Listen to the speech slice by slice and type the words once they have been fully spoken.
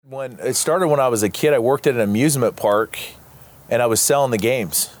when I was a kid. I worked at an amusement park, and I was selling the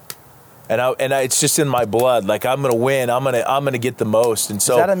games. And it's just in my blood. Like, I'm gonna win. I'm gonna get the most. And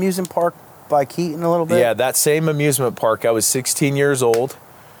so, is that amusement park by Keaton a little bit? Yeah, that same amusement park. I was 16 years old,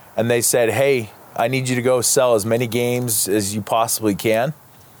 and they said, "Hey, I need you to go sell as many games as you possibly can."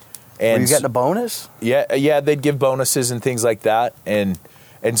 And were you getting a bonus? Yeah, they'd give bonuses and things like that. And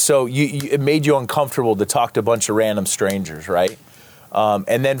so it made you uncomfortable to talk to a bunch of random strangers, right?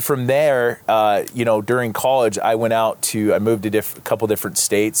 And then from there, during college, I moved to a couple different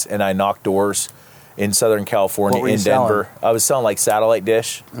states, and I knocked doors in Southern California, in Denver. Selling? I was selling like satellite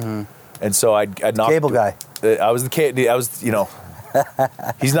dish. Mm-hmm. And so I'd knock cable guy. I was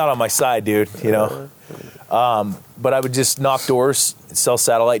he's not on my side, dude, but I would just knock doors, sell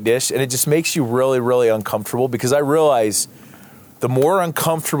satellite dish, and it just makes you really, really uncomfortable, because I realize the more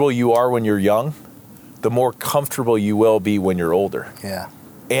uncomfortable you are when you're young, the more comfortable you will be when you're older. Yeah.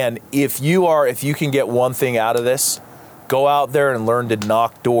 And if you can get one thing out of this, go out there and learn to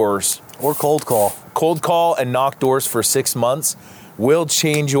knock doors. Or cold call. Cold call and knock doors for 6 months will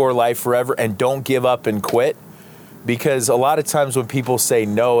change your life forever. And don't give up and quit. Because a lot of times when people say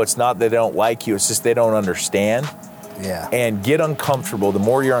no, it's not that they don't like you, it's just they don't understand. Yeah. And get uncomfortable. The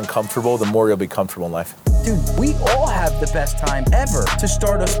more you're uncomfortable, the more you'll be comfortable in life. Dude, we all have the best time ever to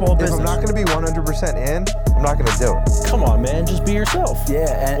start a small business. If I'm not going to be 100% in, I'm not going to do it. Come on, man, just be yourself.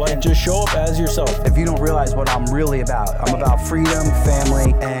 Yeah, and just show up as yourself. If you don't realize what I'm really about, I'm about freedom,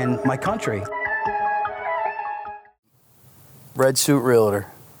 family, and my country. Red Suit Realtor.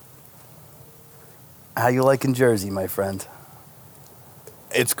 How you liking Jersey, my friend?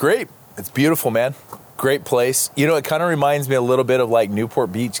 It's great. It's beautiful, man. Great place. It kind of reminds me a little bit of like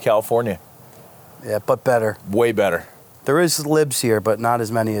Newport Beach, California. Yeah, but better. Way better. There is libs here, but not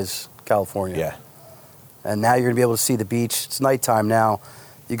as many as California. Yeah. And now you're going to be able to see the beach. It's nighttime now.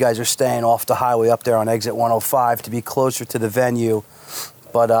 You guys are staying off the highway up there on exit 105 to be closer to the venue.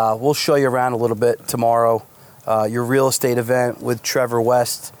 But we'll show you around a little bit tomorrow. Your real estate event with Trevor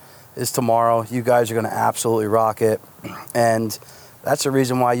West is tomorrow. You guys are going to absolutely rock it. And that's the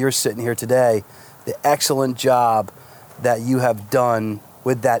reason why you're sitting here today. The excellent job that you have done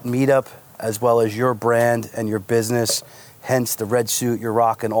with that meetup, as well as your brand and your business, hence the red suit you're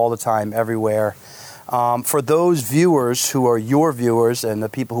rocking all the time, everywhere. For those viewers who are your viewers and the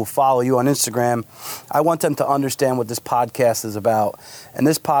people who follow you on Instagram, I want them to understand what this podcast is about. And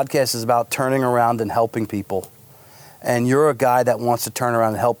this podcast is about turning around and helping people. And you're a guy that wants to turn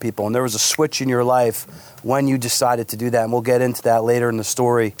around and help people. And there was a switch in your life when you decided to do that. And we'll get into that later in the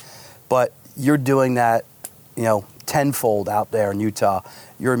story. But you're doing that, tenfold out there in Utah.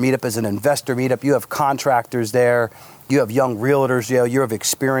 Your meetup is an investor meetup. You have contractors there. You have young realtors. You have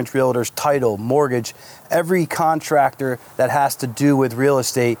experienced realtors, title, mortgage. Every contractor that has to do with real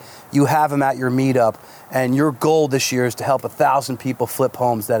estate, you have them at your meetup. And your goal this year is to help 1,000 people flip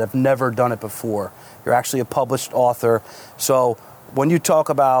homes that have never done it before. You're actually a published author. So when you talk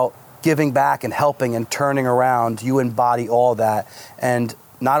about giving back and helping and turning around, you embody all that. And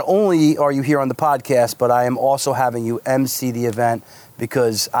not only are you here on the podcast, but I am also having you MC the event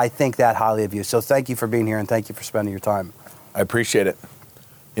because I think that highly of you. So thank you for being here and thank you for spending your time. I appreciate it.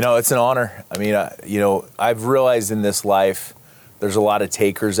 It's an honor. I mean, I've realized in this life there's a lot of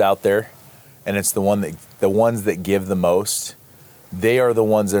takers out there, and it's the ones that give the most. They are the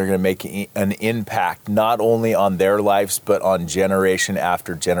ones that are going to make an impact not only on their lives but on generation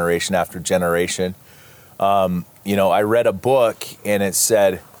after generation after generation. I read a book and it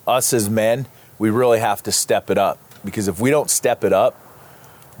said, us as men, we really have to step it up, because if we don't step it up,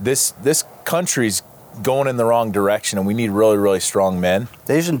 this country's going in the wrong direction, and we need really, really strong men.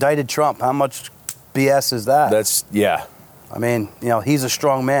 They just indicted Trump. How much BS is that? Yeah. I mean, he's a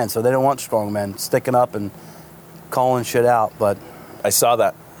strong man, so they don't want strong men sticking up and calling shit out. But I saw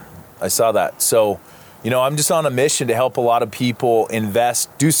that. So, I'm just on a mission to help a lot of people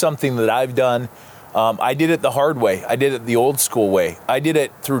invest, do something that I've done. I did it the hard way. I did it the old school way. I did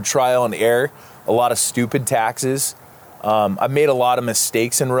it through trial and error, a lot of stupid taxes. I've made a lot of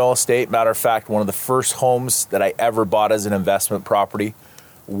mistakes in real estate. Matter of fact, one of the first homes that I ever bought as an investment property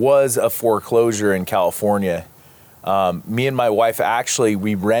was a foreclosure in California. Me and my wife, actually,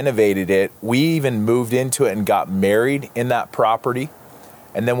 we renovated it. We even moved into it and got married in that property.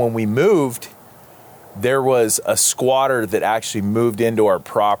 And then when we moved, there was a squatter that actually moved into our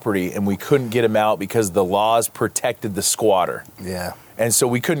property, and we couldn't get him out because the laws protected the squatter. Yeah. And so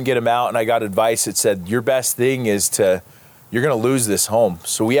we couldn't get him out, and I got advice that said, your best thing is you're going to lose this home.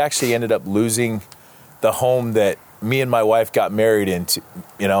 So we actually ended up losing the home that me and my wife got married into,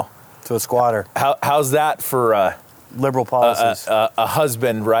 To a squatter. How's that for liberal policies. a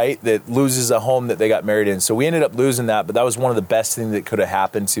husband, right, that loses a home that they got married in. So we ended up losing that, but that was one of the best things that could have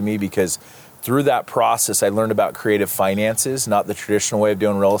happened to me, because through that process, I learned about creative finances, not the traditional way of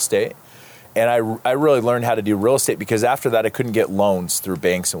doing real estate. And I really learned how to do real estate, because after that, I couldn't get loans through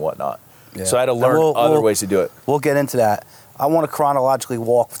banks and whatnot. Yeah. So I had to learn other ways to do it. We'll get into that. I want to chronologically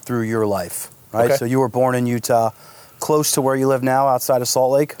walk through your life, right? Okay. So you were born in Utah, close to where you live now, outside of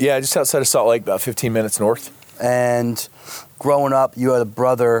Salt Lake? Yeah, just outside of Salt Lake, about 15 minutes north. And growing up, you had a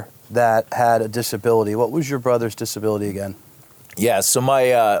brother that had a disability. What was your brother's disability again? Yeah, so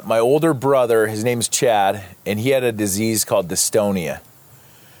my older brother, his name's Chad, and he had a disease called dystonia.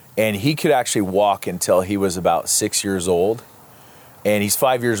 And he could actually walk until he was about 6 years old. And he's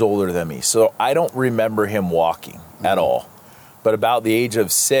 5 years older than me. So I don't remember him walking at all. But about the age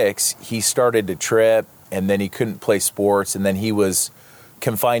of 6, he started to trip, and then he couldn't play sports, and then he was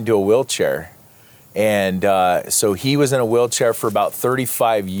confined to a wheelchair. And so he was in a wheelchair for about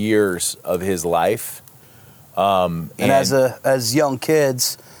 35 years of his life. And as young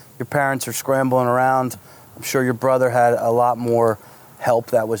kids, your parents are scrambling around. I'm sure your brother had a lot more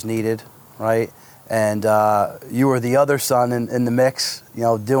help that was needed, right? And you were the other son in the mix,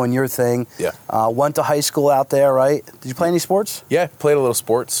 doing your thing. Yeah. Went to high school out there, right? Did you play any sports? Yeah, played a little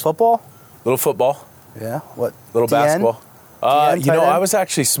sports. Football? Little football. Yeah. What? Little DN? Basketball. I was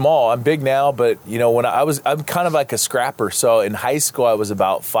actually small. I'm big now, but when I'm kind of like a scrapper. So in high school, I was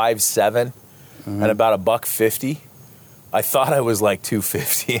about 5'7", and about $150. I thought I was like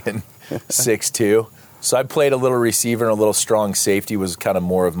 250 and 6'2". So I played a little receiver, and a little strong safety was kind of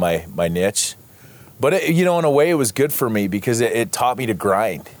more of my niche. But in a way, it was good for me, because it taught me to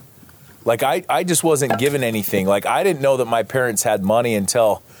grind. Like I just wasn't given anything. Like I didn't know that my parents had money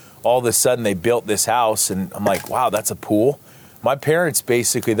until all of a sudden they built this house, and I'm like, wow, that's a pool. My parents,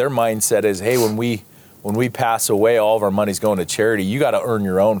 basically, their mindset is, hey, when we pass away, all of our money's going to charity. You got to earn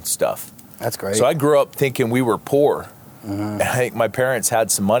your own stuff. That's great. So I grew up thinking we were poor. And I think my parents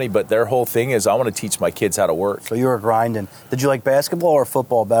had some money, but their whole thing is, I want to teach my kids how to work. So you were grinding. Did you like basketball or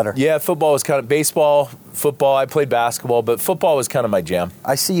football better? Yeah, football was kind of baseball, football. I played basketball, but football was kind of my jam.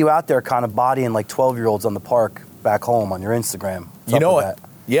 I see you out there kind of bodying like 12-year-olds on the park back home on your Instagram. You know what?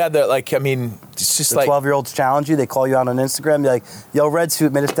 Yeah, it's just the 12-year-olds challenge you. They call you out on Instagram. They're like, yo, Red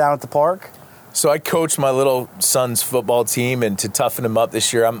Suit, meet us down at the park. So I coached my little son's football team, and to toughen him up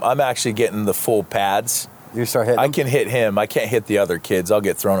this year, I'm actually getting the full pads. You start hitting him? I can hit him. I can't hit the other kids. I'll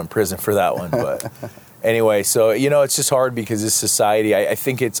get thrown in prison for that one. But anyway, so, it's just hard, because this society, I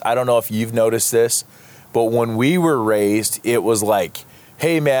think I don't know if you've noticed this, but when we were raised, it was like,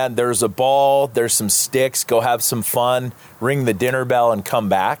 hey, man, there's a ball, there's some sticks, go have some fun, ring the dinner bell, and come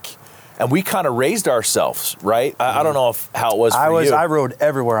back. And we kind of raised ourselves, right? I don't know how it was for you. I rode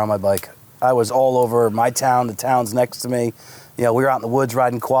everywhere on my bike. I was all over my town, the towns next to me. We were out in the woods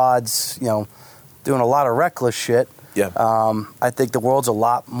riding quads, doing a lot of reckless shit. Yeah. I think the world's a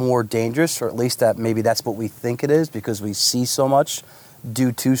lot more dangerous, or at least maybe that's what we think it is, because we see so much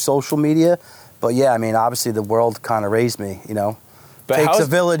due to social media. But yeah, obviously the world kind of raised me, But takes a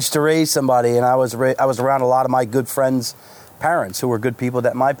village to raise somebody, and I was around a lot of my good friends' parents who were good people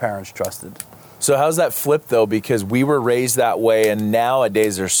that my parents trusted. So how's that flip, though? Because we were raised that way, and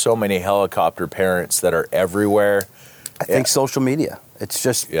nowadays there's so many helicopter parents that are everywhere. I think social media. It's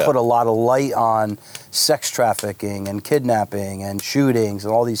just put a lot of light on sex trafficking and kidnapping and shootings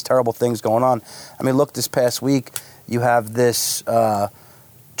and all these terrible things going on. Look, this past week, you have this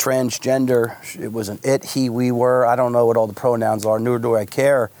transgender. It was an it, he, we, were. I don't know what all the pronouns are, nor do I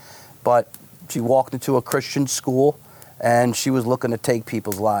care. But she walked into a Christian school, and she was looking to take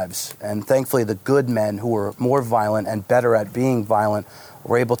people's lives. And thankfully, the good men who were more violent and better at being violent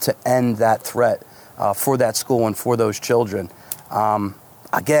were able to end that threat for that school and for those children.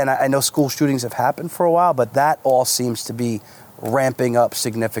 Again, I know school shootings have happened for a while, but that all seems to be ramping up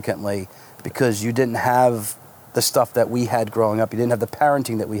significantly, because you didn't have the stuff that we had growing up. You didn't have the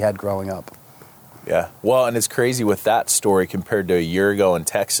parenting that we had growing up. Yeah. Well, and it's crazy with that story compared to a year ago in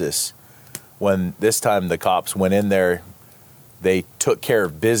Texas, when this time the cops went in there, they took care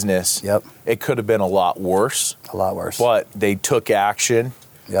of business. Yep. It could have been a lot worse. A lot worse. But they took action.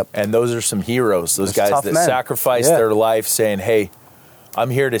 Yep. And those are some heroes. Those guys that sacrificed their life, saying, hey, I'm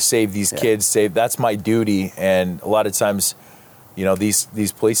here to save these kids. That's my duty. And a lot of times,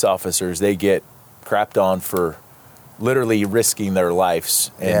 these police officers, they get crapped on for literally risking their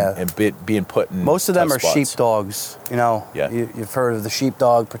lives and being put in most of them tough are spots. sheepdogs. You've heard of the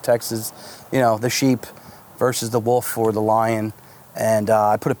sheepdog protects the sheep versus the wolf or the lion. And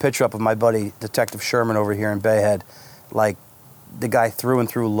I put a picture up of my buddy, Detective Sherman, over here in Bayhead. Like, the guy through and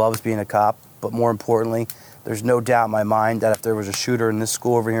through loves being a cop, but more importantly, there's no doubt in my mind that if there was a shooter in this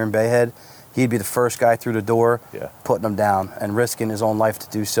school over here in Bayhead, he'd be the first guy through the door, putting them down and risking his own life to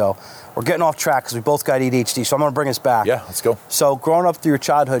do so. We're getting off track because we both got ADHD, so I'm going to bring us back. Yeah, let's go. So growing up through your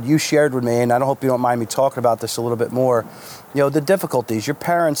childhood, you shared with me, and I hope you don't mind me talking about this a little bit more, the difficulties. Your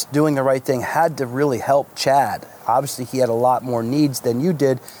parents doing the right thing had to really help Chad. Obviously, he had a lot more needs than you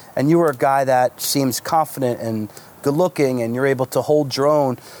did, and you were a guy that seems confident and good looking, and you're able to hold your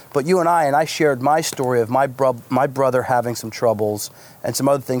own. But you and I shared my story of my brother having some troubles and some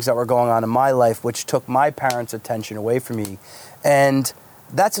other things that were going on in my life, which took my parents' attention away from me. And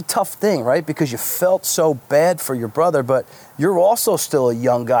that's a tough thing, right? Because you felt so bad for your brother, but you're also still a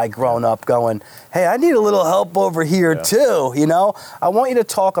young guy growing up going, hey, I need a little help over here too, I want you to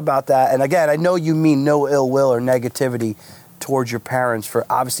talk about that. And again, I know you mean no ill will or negativity towards your parents for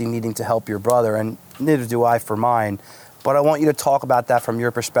obviously needing to help your brother, and neither do I for mine. But I want you to talk about that from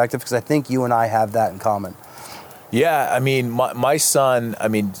your perspective, because I think you and I have that in common. Yeah, I mean, my son,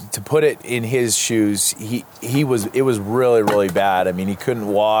 to put it in his shoes, it was really, really bad. I mean, he couldn't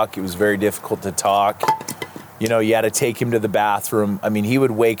walk. It was very difficult to talk. You had to take him to the bathroom. I mean, he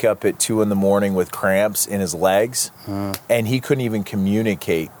would wake up at 2 a.m. with cramps in his legs, and he couldn't even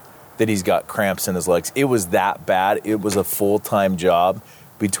communicate that he's got cramps in his legs. It was that bad. It was a full-time job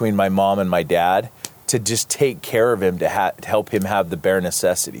between my mom and my dad to just take care of him, to help him have the bare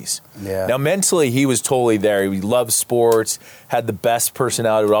necessities. Yeah. Now, mentally, he was totally there. He loved sports, had the best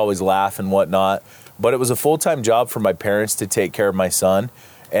personality, would always laugh and whatnot. But it was a full-time job for my parents to take care of my son.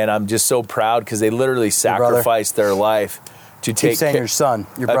 And I'm just so proud because they literally sacrificed their life to take care. Your son,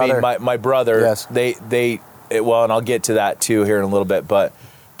 your brother. I mean, my brother, yes. And I'll get to that too here in a little bit, but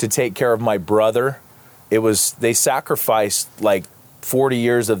to take care of my brother, they sacrificed like 40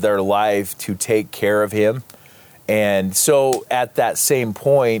 years of their life to take care of him. And so at that same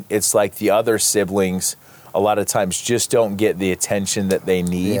point, it's like the other siblings a lot of times just don't get the attention that they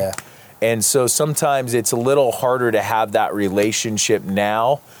need. Yeah. And so sometimes it's a little harder to have that relationship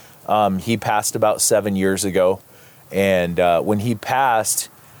now. He passed about 7 years ago. And when he passed,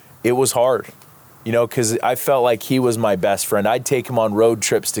 it was hard, because I felt like he was my best friend. I'd take him on road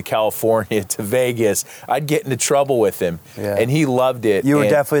trips to California, to Vegas. I'd get into trouble with him, and he loved it. You were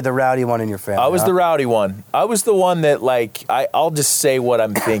definitely the rowdy one in your family. I was the rowdy one. I was the one that, I'll just say what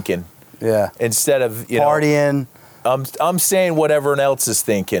I'm thinking. Yeah. Instead of, partying. I'm saying what everyone else is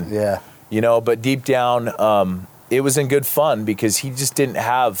thinking. Yeah. But deep down, it was in good fun because he just didn't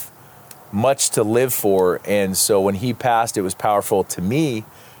have much to live for. And so when he passed, it was powerful to me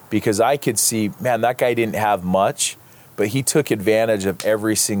because I could see, man, that guy didn't have much, but he took advantage of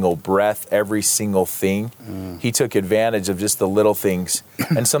every single breath, every single thing. He took advantage of just the little things.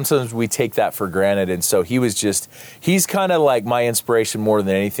 And sometimes we take that for granted. And so he's kind of like my inspiration more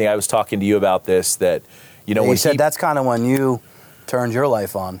than anything. I was talking to you about this, that, when you said that's kind of when you turned your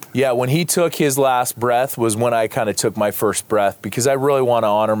life on. Yeah, when he took his last breath was when I kind of took my first breath, because I really want to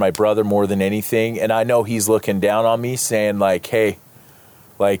honor my brother more than anything. And I know he's looking down on me saying hey,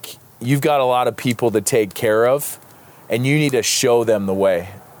 you've got a lot of people to take care of and you need to show them the way.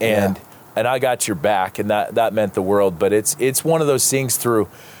 And I got your back, and that meant the world. But it's one of those things through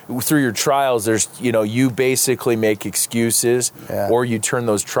your trials, there's, you basically make excuses or you turn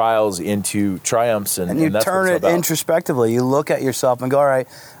those trials into triumphs. And you that's turn it introspectively. You look at yourself and go, all right,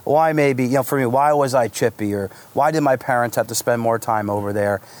 why maybe, for me, why was I chippy? Or why did my parents have to spend more time over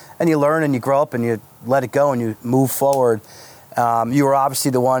there? And you learn and you grow up and you let it go and you move forward. You were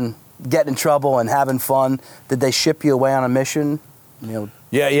obviously the one getting in trouble and having fun. Did they ship you away on a mission?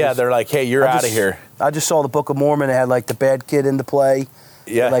 Yeah. They're like, hey, you're out of here. I just saw the Book of Mormon. It had the bad kid into play.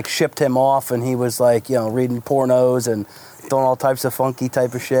 Yeah. They, shipped him off, and he was reading pornos and doing all types of funky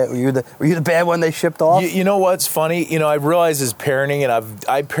type of shit. Were you the bad one they shipped off? You know what's funny? I realize as parenting, and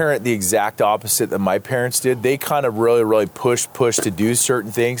I parent the exact opposite that my parents did. They kind of really, really push to do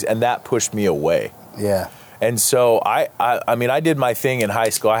certain things, and that pushed me away. Yeah. And so I did my thing in high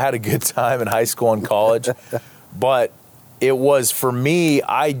school. I had a good time in high school and college, but it was, for me,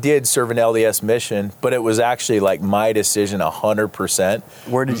 I did serve an LDS mission, but it was actually my decision 100%.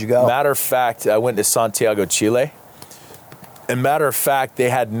 Where did you go? Matter of fact, I went to Santiago, Chile. And matter of fact, they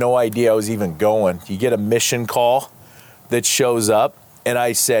had no idea I was even going. You get a mission call that shows up, and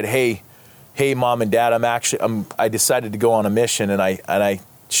I said, hey, Mom and Dad, I decided to go on a mission, and I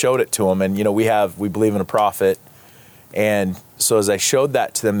showed it to them, and we believe in a prophet. And so as I showed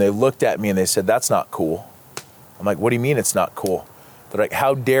that to them, they looked at me and they said, that's not cool. I'm like, what do you mean it's not cool? They're like,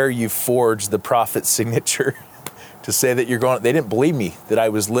 how dare you forge the prophet's signature to say that you're going? They didn't believe me that I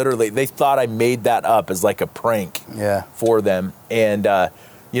was literally, they thought I made that up as a prank for them. And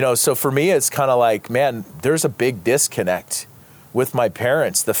So for me, it's kind of like, man, there's a big disconnect with my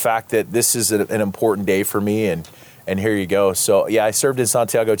parents. The fact that this is an important day for me, and here you go. So yeah, I served in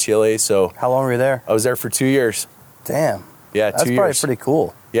Santiago, Chile. So How long were you there? I was there for 2 years. Damn. Yeah, That's 2 probably years. pretty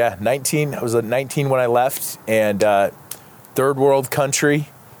cool. Yeah, 19. I was at 19 when I left, and third world country,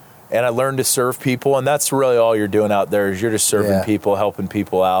 and I learned to serve people, and that's really all you're doing out there is you're just serving people, helping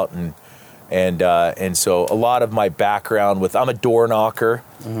people out, and so a lot of my background I'm a door knocker.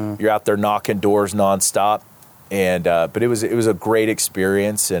 Mm-hmm. You're out there knocking doors nonstop, and but it was a great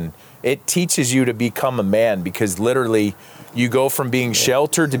experience, and it teaches you to become a man, because literally you go from being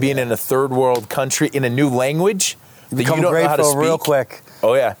sheltered to being in a third world country in a new language. You become grateful real quick.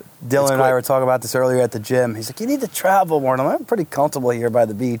 Oh yeah. Dylan and I were talking about this earlier at the gym. He's like, you need to travel more. And I'm pretty comfortable here by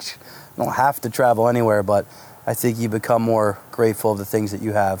the beach. I don't have to travel anywhere, but I think you become more grateful of the things that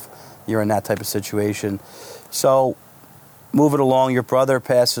you have. You're in that type of situation. So moving along, your brother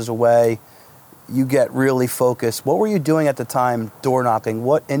passes away. You get really focused. What were you doing at the time, door knocking?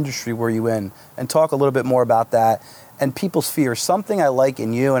 What industry were you in? And talk a little bit more about that and people's fears. Something I like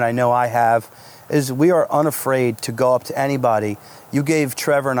in you, and I know I have, is we are unafraid to go up to anybody. You gave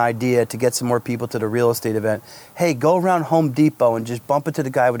Trevor an idea to get some more people to the real estate event. Hey, go around Home Depot and just bump into the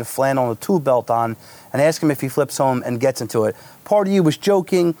guy with a flannel and a tool belt on and ask him if he flips home and gets into it. Part of you was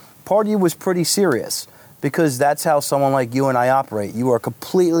joking. Part of you was pretty serious, because that's how someone like you and I operate. You are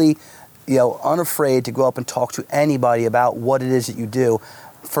completely, unafraid to go up and talk to anybody about what it is that you do.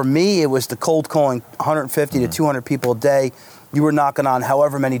 For me, it was the cold calling 150 to 200 people a day. You were knocking on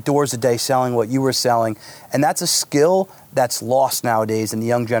however many doors a day selling what you were selling. And that's a skill that's lost nowadays in the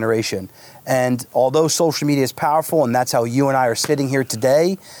young generation. And although social media is powerful, and that's how you and I are sitting here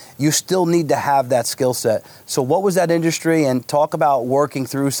today, you still need to have that skill set. So what was that industry? And talk about working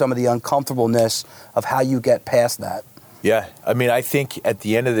through some of the uncomfortableness of how you get past that. Yeah. I mean, I think at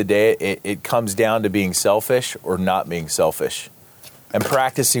the end of the day, it comes down to being selfish or not being selfish and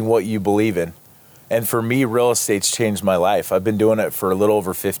practicing what you believe in. And for me, real estate's changed my life. I've been doing it for a little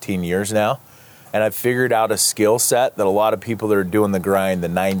over 15 years now. And I've figured out a skill set that a lot of people that are doing the grind, the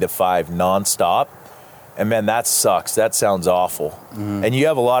 9 to 5 nonstop. And man, that sucks. That sounds awful. Mm-hmm. And you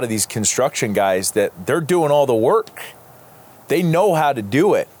have a lot of these construction guys that they're doing all the work. They know how to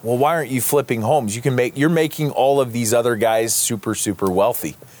do it. Well, why aren't you flipping homes? You're making all of these other guys super, super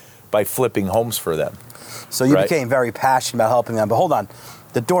wealthy by flipping homes for them. So you became very passionate about helping them. But hold on.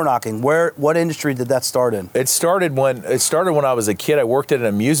 The door knocking, what industry did that start in? It started when I was a kid. I worked at an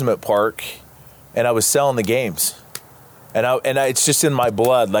amusement park, and I was selling the games, and it's just in my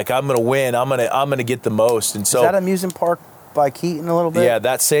blood. Like, I'm gonna win. I'm gonna get the most. And so, is that amusement park by Keaton a little bit? Yeah,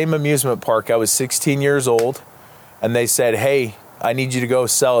 that same amusement park. I was 16 years old, and they said, "Hey, I need you to go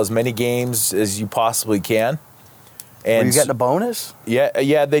sell as many games as you possibly can." And were you getting a bonus?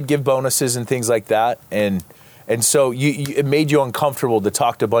 Yeah, they'd give bonuses and things like that, and so it made you uncomfortable to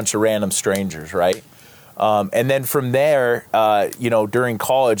talk to a bunch of random strangers, right? And then from there, during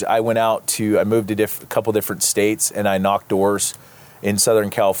college, I moved to a couple different states, and I knocked doors in Southern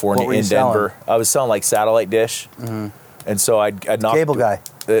California, in Denver. Selling? I was selling like satellite dish, and so I'd knock cable guy.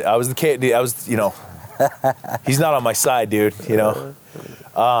 I was he's not on my side, dude.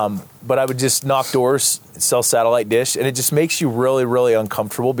 But I would just knock doors, sell satellite dish, and it just makes you really, really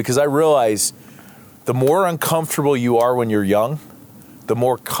uncomfortable, because I realize the more uncomfortable you are when you're young, the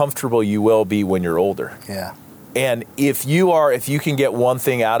more comfortable you will be when you're older. Yeah. And if you can get one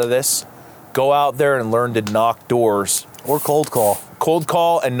thing out of this, go out there and learn to knock doors. Or cold call. Cold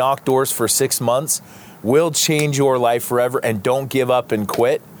call and knock doors for 6 months will change your life forever. And don't give up and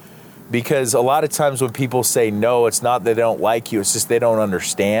quit. Because a lot of times when people say no, it's not that they don't like you, it's just they don't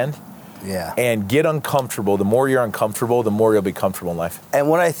understand. Yeah. And get uncomfortable. The more you're uncomfortable, the more you'll be comfortable in life. And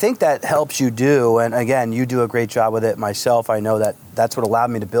what I think that helps you do, and again, you do a great job with it myself, I know that's what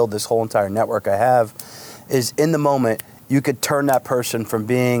allowed me to build this whole entire network I have, is in the moment, you could turn that person from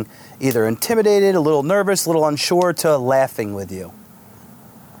being either intimidated, a little nervous, a little unsure, to laughing with you.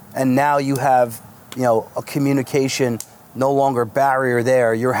 And now you have, a communication, no longer barrier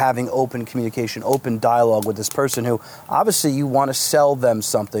there. You're having open communication, open dialogue with this person who obviously you want to sell them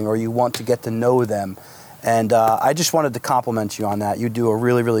something, or you want to get to know them. And I just wanted to compliment you on that. You do a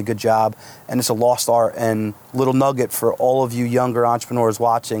really, really good job, and it's a lost art and little nugget for all of you younger entrepreneurs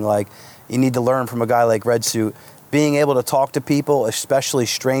watching. Like, you need to learn from a guy like Red Suit. Being able to talk to people, especially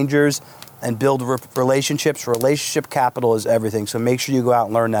strangers, and build relationships. Relationship capital is everything. So make sure you go out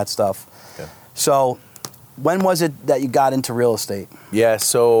and learn that stuff. Okay. So when was it that you got into real estate? Yeah,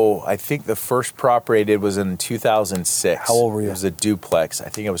 so I think the first property I did was in 2006. How old were you? It was a duplex. I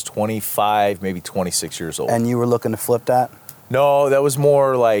think I was 25, maybe 26 years old. And you were looking to flip that? No, that was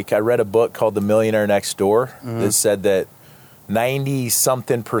more like I read a book called The Millionaire Next Door that said that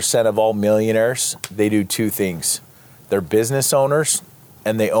 90-something% of all millionaires, they do two things. They're business owners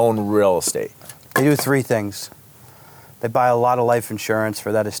and they own real estate. They do three things. They buy a lot of life insurance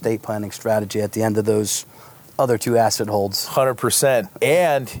for that estate planning strategy at the end of those other two asset holds. 100%.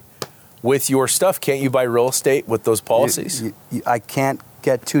 And with your stuff, can't you buy real estate with those policies? I can't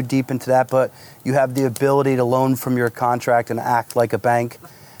get too deep into that, but you have the ability to loan from your contract and act like a bank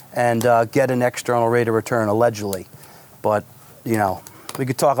and get an external rate of return, allegedly. But, we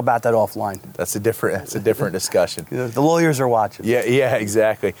could talk about that offline. That's a different discussion. The lawyers are watching. Yeah,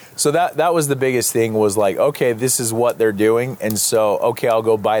 exactly. So that was the biggest thing was like, okay, this is what they're doing. And so, okay, I'll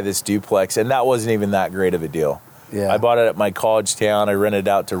go buy this duplex. And that wasn't even that great of a deal. Yeah. I bought it at my college town. I rented it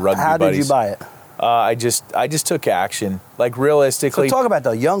out to rugby buddies. How did you buy it? I just took action. Like realistically. So talk about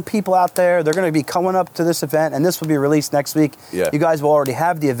the young people out there. They're going to be coming up to this event, and this will be released next week. Yeah. You guys will already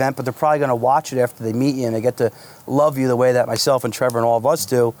have the event, but they're probably going to watch it after they meet you, and they get to love you the way that myself and Trevor and all of us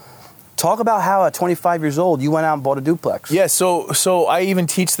do. Talk about how at 25 years old, you went out and bought a duplex. Yeah, so I even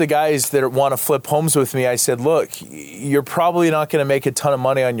teach the guys that want to flip homes with me. I said, look, you're probably not going to make a ton of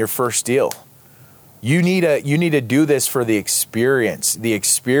money on your first deal. You need to do this for the experience. The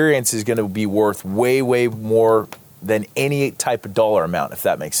experience is going to be worth way, way more than any type of dollar amount, if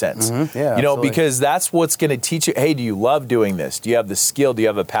that makes sense. Mm-hmm. Yeah, absolutely. Because that's what's going to teach you, hey, do you love doing this? Do you have the skill? Do you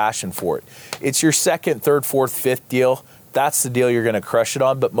have a passion for it? It's your second, third, fourth, fifth deal. That's the deal you're going to crush it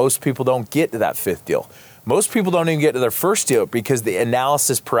on, but most people don't get to that fifth deal. Most people don't even get to their first deal because the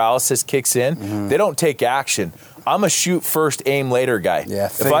analysis paralysis kicks in. Mm-hmm. They don't take action. I'm a shoot first, aim later guy. Yeah,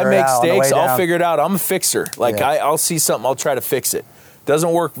 if I make mistakes, I'll figure it out. I'm a fixer. Like Yeah. I'll see something, I'll try to fix it.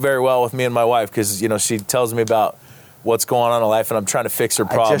 Doesn't work very well with me and my wife because she tells me about what's going on in life and I'm trying to fix her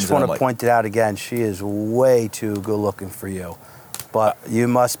problems. I just want to point it out again. She is way too good looking for you, but you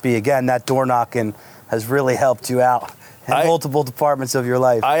must be, again, that door knocking has really helped you out in multiple departments of your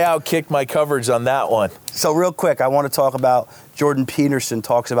life. I outkicked my coverage on that one. So real quick, I want to talk about, Jordan Peterson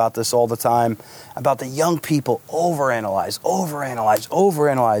talks about this all the time, about the young people overanalyze,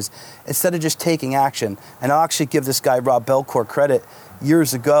 instead of just taking action. And I'll actually give this guy, Rob Belcourt, credit.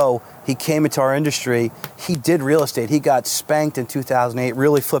 Years ago, he came into our industry. He did real estate. He got spanked in 2008,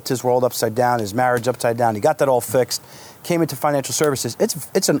 really flipped his world upside down, his marriage upside down. He got that all fixed, came into financial services.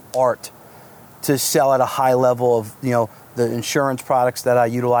 It's an art to sell at a high level of, the insurance products that I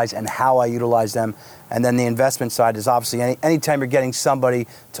utilize and how I utilize them. And then the investment side is obviously anytime you're getting somebody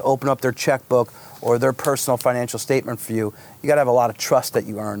to open up their checkbook or their personal financial statement for you, you got to have a lot of trust that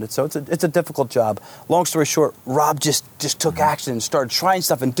you earned. So it's a difficult job. Long story short, Rob just took action and started trying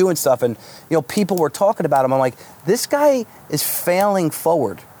stuff and doing stuff. And, people were talking about him. I'm like, this guy is failing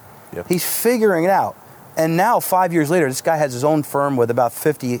forward. Yep. He's figuring it out. And now, 5 years later, this guy has his own firm with about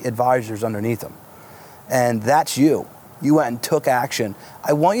 50 advisors underneath him. And that's you. You went and took action.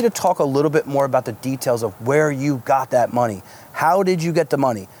 I want you to talk a little bit more about the details of where you got that money. How did you get the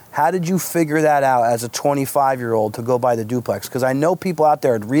money? How did you figure that out as a 25-year-old to go buy the duplex? Because I know people out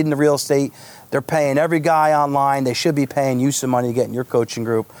there reading the real estate, they're paying every guy online. They should be paying you some money to get in your coaching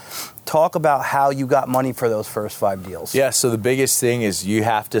group. Talk about how you got money for those first 5 deals. Yeah, so the biggest thing is you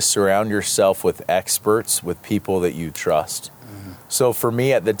have to surround yourself with experts, with people that you trust. So for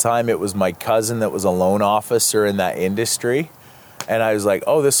me at the time, it was my cousin that was a loan officer in that industry. And I was like,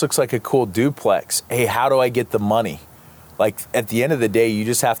 oh, this looks like a cool duplex. Hey, how do I get the money? Like at the end of the day, you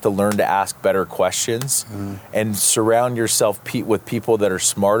just have to learn to ask better questions and surround yourself with people that are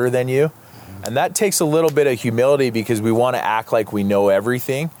smarter than you. And that takes a little bit of humility because we want to act like we know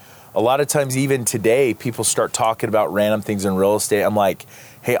everything. A lot of times, even today, people start talking about random things in real estate. I'm like,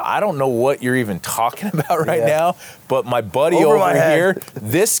 hey, I don't know what you're even talking about right now, but my buddy over here,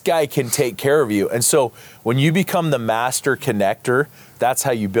 this guy can take care of you. And so when you become the master connector, that's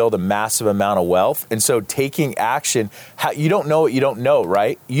how you build a massive amount of wealth. And so taking action, you don't know what you don't know,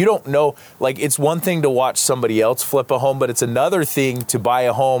 right? You don't know, like it's one thing to watch somebody else flip a home, but it's another thing to buy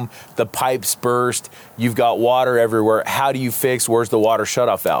a home, the pipes burst, you've got water everywhere. How do you fix, where's the water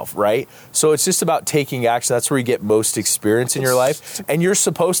shutoff valve, right? So it's just about taking action. That's where you get most experience in your life. And you're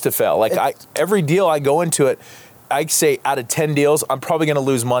supposed to fail. Like every deal I go into it, I say out of 10 deals, I'm probably going to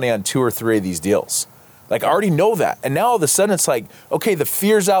lose money on 2 or 3 of these deals. Like I already know that. And now all of a sudden it's like, okay, the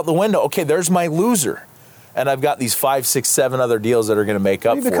fear's out the window. Okay, there's my loser. And I've got these 5, 6, 7 other deals that are going to make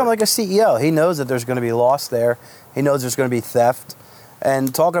up for it. You become like a CEO. He knows that there's going to be loss there. He knows there's going to be theft.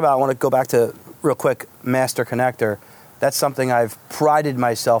 And talking about, I want to go back to real quick, Master Connector. That's something I've prided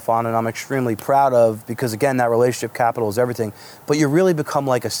myself on and I'm extremely proud of because, again, that relationship capital is everything. But you really become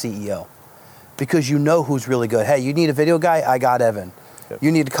like a CEO. because you know who's really good. Hey, you need a video guy? I got Evan. Yep.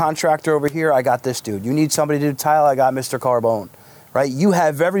 You need a contractor over here? I got this dude. You need somebody to do tile? I got Mr. Carbone. Right? You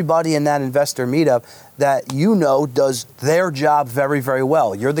have everybody in that investor meetup that you know does their job very, very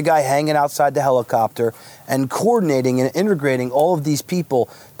well. You're the guy hanging outside the helicopter and coordinating and integrating all of these people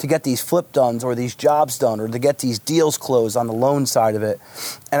to get these flip done or these jobs done or to get these deals closed on the loan side of it.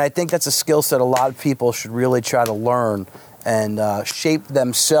 And I think that's a skill set a lot of people should really try to learn and shape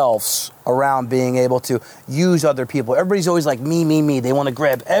themselves around being able to use other people. Everybody's always like, me. They want to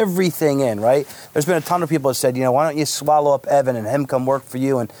grab everything in, right? There's been a ton of people that said, why don't you swallow up Evan and him come work for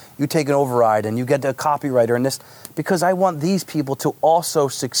you and you take an override and you get the copywriter and this, because I want these people to also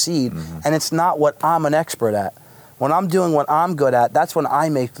succeed. And it's not what I'm an expert at. When I'm doing what I'm good at, that's when I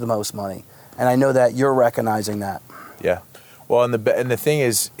make the most money. And I know that you're recognizing that. Yeah. Well, and the thing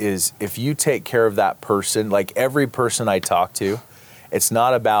is if you take care of that person, like every person I talk to, it's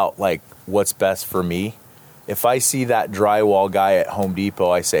not about like what's best for me. If I see that drywall guy at Home Depot,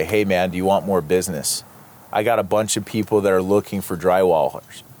 I say, hey man, do you want more business? I got a bunch of people that are looking for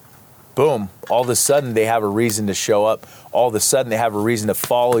drywallers. Boom. All of a sudden they have a reason to show up. All of a sudden they have a reason to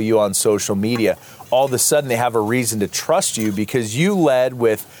follow you on social media. All of a sudden they have a reason to trust you because you led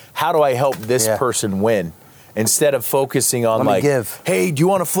with, how do I help this person win? Instead of focusing on hey, do you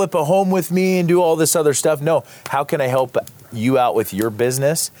want to flip a home with me and do all this other stuff? No, how can I help you out with your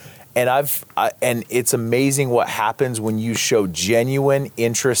business? And and it's amazing what happens when you show genuine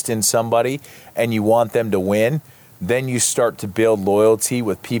interest in somebody and you want them to win. Then you start to build loyalty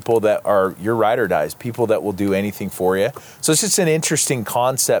with people that are your ride or dies, people that will do anything for you. So it's just an interesting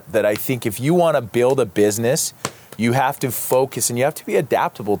concept that I think if you want to build a business, you have to focus and you have to be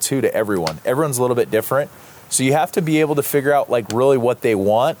adaptable too to everyone. Everyone's a little bit different. So you have to be able to figure out like really what they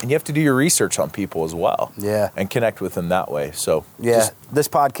want, and you have to do your research on people as well. Yeah. And connect with them that way. So this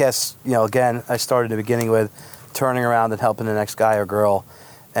podcast, again, I started in the beginning with turning around and helping the next guy or girl.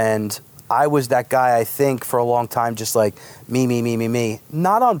 And I was that guy, I think, for a long time, just like me.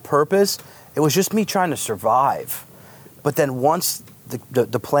 Not on purpose. It was just me trying to survive. But then once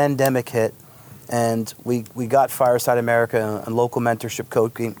the pandemic hit, and we got Fireside America and local mentorship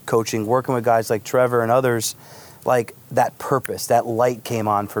coaching, working with guys like Trevor and others, like that purpose, that light came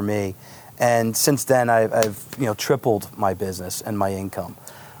on for me. And since then, I've tripled my business and my income,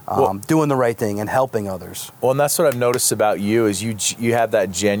 doing the right thing and helping others. Well, and that's what I've noticed about you is you have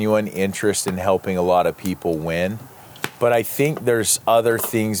that genuine interest in helping a lot of people win. But I think there's other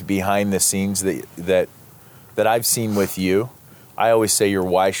things behind the scenes that I've seen with you. I always say your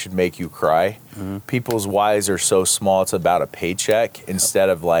why should make you cry. People's whys are so small, it's about a paycheck instead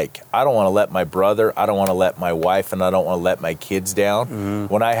of like, I don't want to let my brother, I don't want to let my wife, and I don't want to let my kids down.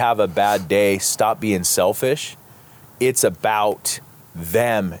 When I have a bad day, stop being selfish. It's about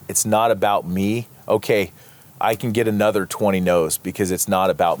them. It's not about me. Okay, I can get another 20 no's because it's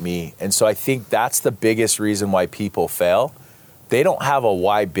not about me. And so I think that's the biggest reason why people fail. They don't have a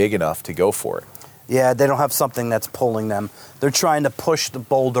why big enough to go for it. Yeah, they don't have something that's pulling them. They're trying to push the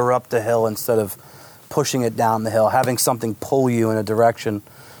boulder up the hill instead of pushing it down the hill, having something pull you in a direction.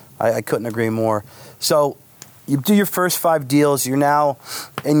 I couldn't agree more. So you do your first 5 deals. You're now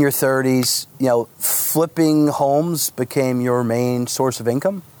in your 30s. Flipping homes became your main source of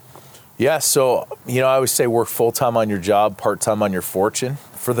income? Yeah, so, I always say work full-time on your job, part-time on your fortune.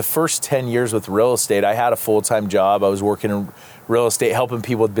 For the first 10 years with real estate, I had a full-time job. I was working in real estate, helping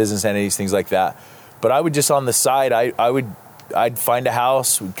people with business entities, things like that. But I would just on the side, I'd find a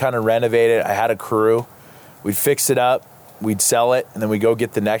house, we'd kind of renovate it. I had a crew. We'd fix it up, we'd sell it, and then we'd go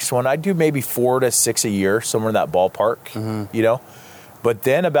get the next one. I'd do maybe 4 to 6 a year, somewhere in that ballpark, But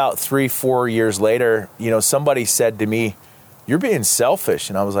then about 3-4 years later, somebody said to me, you're being selfish.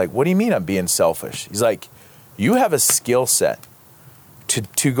 And I was like, what do you mean I'm being selfish? He's like, you have a skill set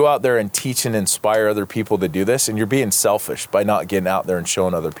to go out there and teach and inspire other people to do this, and you're being selfish by not getting out there and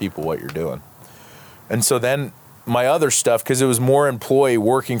showing other people what you're doing. And so then my other stuff, because it was more employee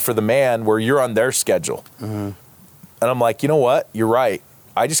working for the man where you're on their schedule. And I'm like, you know what? You're right.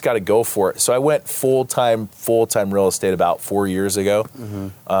 I just got to go for it. So I went full-time real estate about 4 years ago.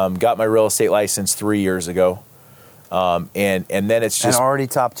 Got my real estate license 3 years ago. And then it's just... And already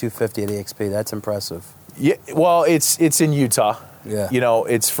top 250 at EXP. That's impressive. Yeah, well, it's in Utah. Yeah.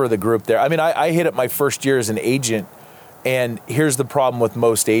 It's for the group there. I mean, I hit it my first year as an agent, and here's the problem with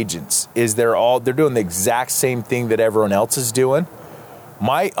most agents is they're doing the exact same thing that everyone else is doing.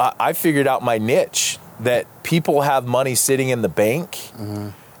 I figured out my niche, that people have money sitting in the bank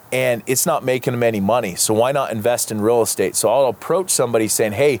and it's not making them any money. So why not invest in real estate? So I'll approach somebody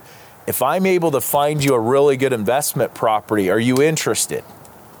saying, hey, if I'm able to find you a really good investment property, are you interested?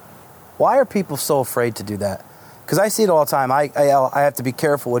 Why are people so afraid to do that? Because I see it all the time. I have to be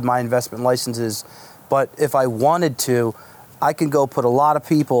careful with my investment licenses, but if I wanted to, I can go put a lot of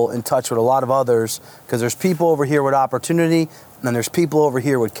people in touch with a lot of others, because there's people over here with opportunity, and then there's people over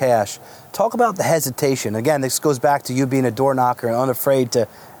here with cash. Talk about the hesitation. Again, this goes back to you being a door knocker and unafraid to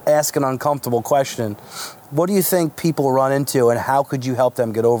ask an uncomfortable question. What do you think people run into, and how could you help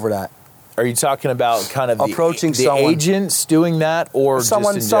them get over that? Are you talking about kind of approaching the someone, agents doing that, or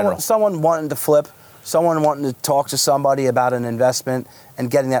someone, just in general? Someone wanting to flip, someone wanting to talk to somebody about an investment and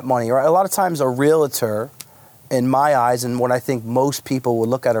getting that money. Right? A lot of times a realtor, in my eyes, and what I think most people would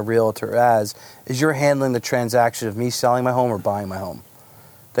look at a realtor as, is you're handling the transaction of me selling my home or buying my home.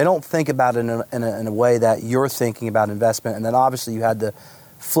 They don't think about it in a way that you're thinking about investment. And then obviously you had the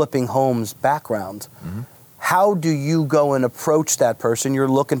flipping homes background. Mm-hmm. How do you go and approach that person? You're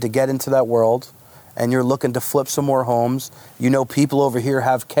looking to get into that world, and you're looking to flip some more homes. You know people over here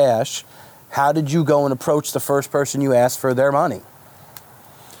have cash. How did you go and approach the first person you asked for their money?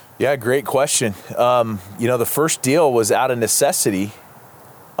 Yeah, great question. The first deal was out of necessity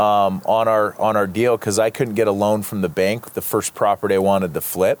on our deal, because I couldn't get a loan from the bank, the first property I wanted to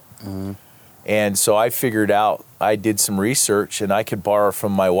flip. Mm-hmm. And so I figured out, I did some research, and I could borrow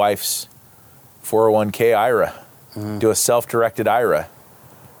from my wife's 401k IRA, do a self-directed IRA.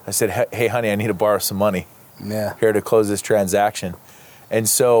 I said, hey, honey, I need to borrow some money here to close this transaction. And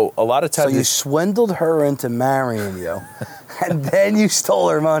so a lot of times... So you swindled her into marrying you, and then you stole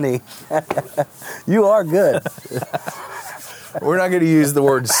her money. You are good. We're not going to use the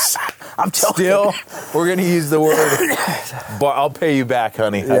word I'm joking. Still. We're going to use the word, but I'll pay you back,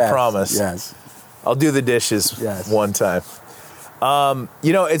 honey. Yes, I promise. Yes. I'll do the dishes one time.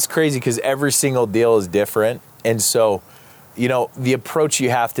 It's crazy because every single deal is different. And so, the approach you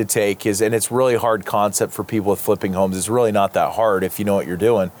have to take is, and it's really hard concept for people with flipping homes. It's really not that hard if you know what you're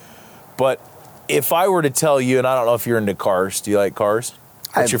doing. But if I were to tell you, and I don't know if you're into cars. Do you like cars?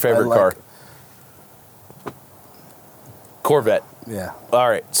 What's your favorite car? Corvette. Yeah. All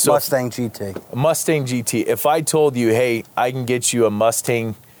right. So Mustang GT. Mustang GT. If I told you, hey, I can get you a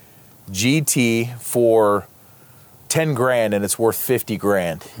Mustang GT for 10 grand and it's worth 50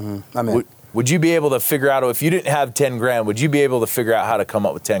 grand. I'm in. Would you be able to figure out, if you didn't have 10 grand, would you be able to figure out how to come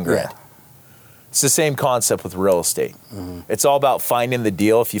up with 10 grand? Yeah. It's the same concept with real estate. Mm-hmm. It's all about finding the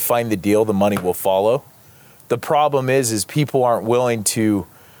deal. If you find the deal, the money will follow. The problem is people aren't willing to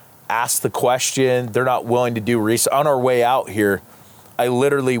ask the question. They're not willing to do research. On our way out here,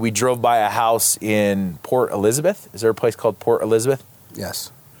 we drove by a house in Port Elizabeth. Is there a place called Port Elizabeth?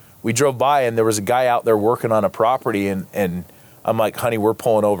 Yes. We drove by, and there was a guy out there working on a property, and I'm like, honey, we're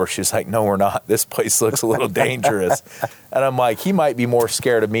pulling over. She's like, no, we're not. This place looks a little dangerous. And I'm like, he might be more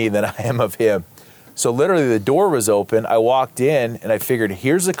scared of me than I am of him. So literally the door was open. I walked in, and I figured,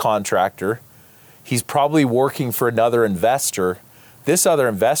 here's a contractor. He's probably working for another investor. This other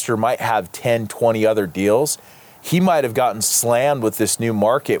investor might have 10, 20 other deals. He might have gotten slammed with this new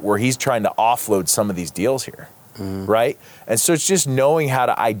market where he's trying to offload some of these deals here, right? And so it's just knowing how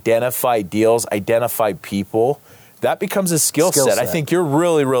to identify deals, identify people. That becomes a skill set. I think you're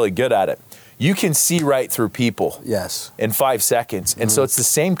really, really good at it. You can see right through people in 5 seconds. And so it's the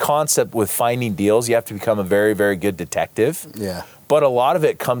same concept with finding deals. You have to become a very, very good detective. Yeah. But a lot of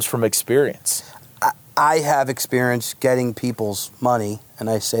it comes from experience. I have experience getting people's money, and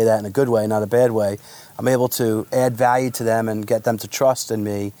I say that in a good way, not a bad way. I'm able to add value to them and get them to trust in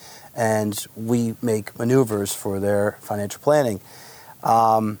me, and we make maneuvers for their financial planning.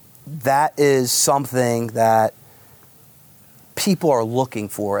 That is something that people are looking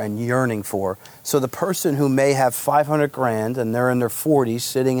for and yearning for. So the person who may have 500 grand and they're in their 40s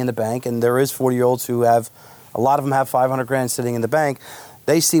sitting in the bank, and there is 40-year-olds who have, a lot of them have 500 grand sitting in the bank.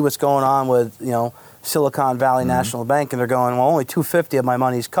 They see what's going on with, Silicon Valley National Bank, and they're going, well, only 250 of my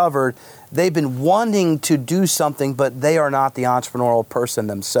money's covered. They've been wanting to do something, but they are not the entrepreneurial person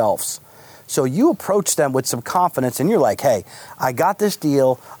themselves. So you approach them with some confidence, and you're like, hey, I got this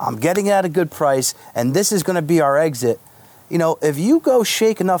deal, I'm getting it at a good price, and this is going to be our exit. If you go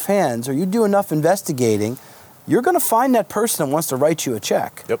shake enough hands or you do enough investigating, you're going to find that person that wants to write you a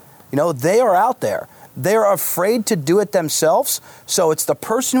check. Yep. They are out there. They're afraid to do it themselves, so it's the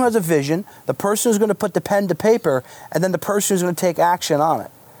person who has a vision, the person who's going to put the pen to paper, and then the person who's going to take action on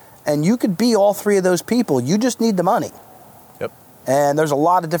it. And you could be all three of those people. You just need the money. Yep. And there's a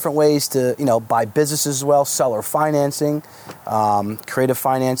lot of different ways to, buy businesses as well, seller financing, creative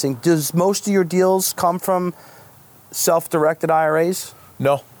financing. Does most of your deals come from self-directed IRAs?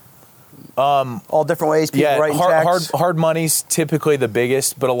 No. All different ways, people writing checks? Hard money's typically the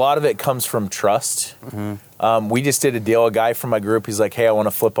biggest, but a lot of it comes from trust. Mm-hmm. We just did a deal. A guy from my group, he's like, hey, I want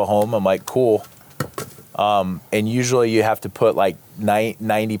to flip a home. I'm like, cool. And usually you have to put like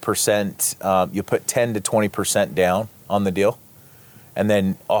 90%, you put 10 to 20% down on the deal. And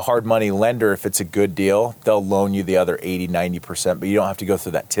then a hard money lender, if it's a good deal, they'll loan you the other 80, 90%, but you don't have to go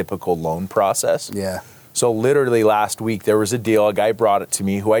through that typical loan process. Yeah. So literally last week, there was a deal. A guy brought it to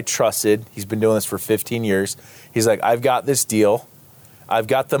me who I trusted. He's been doing this for 15 years. He's like, I've got this deal. I've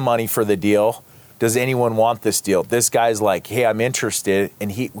got the money for the deal. Does anyone want this deal? This guy's like, hey, I'm interested.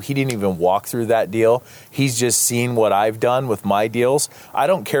 And he didn't even walk through that deal. He's just seen what I've done with my deals. I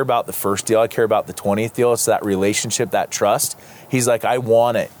don't care about the first deal. I care about the 20th deal. It's that relationship, that trust. He's like, I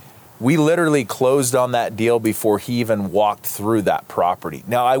want it. We literally closed on that deal before he even walked through that property.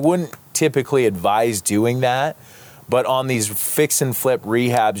 Now, I wouldn't typically advise doing that, but on these fix and flip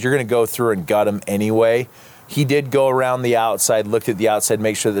rehabs, you're going to go through and gut them anyway. He did go around the outside, looked at the outside,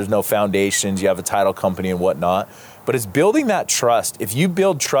 make sure there's no foundations, you have a title company and whatnot. But it's building that trust. If you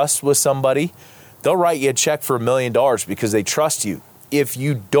build trust with somebody, they'll write you a check for $1 million because they trust you. If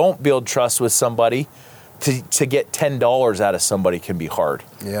you don't build trust with somebody, to get $10 out of somebody can be hard.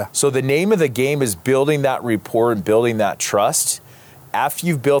 Yeah. So the name of the game is building that rapport and building that trust. After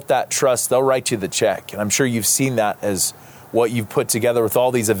you've built that trust, they'll write you the check. And I'm sure you've seen that as what you've put together with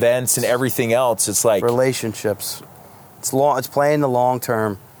all these events and everything else. It's like relationships. It's playing the long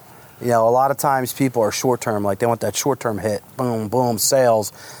term. You know, a lot of times people are short term, like they want that short term hit. Boom, boom,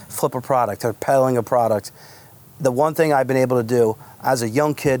 sales, flip a product, they're peddling a product. The one thing I've been able to do as a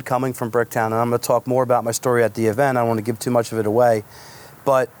young kid coming from Bricktown, and I'm going to talk more about my story at the event. I don't want to give too much of it away,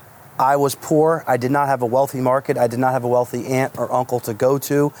 but I was poor. I did not have a wealthy market. I did not have a wealthy aunt or uncle to go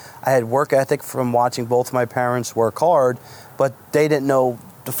to. I had work ethic from watching both my parents work hard, but they didn't know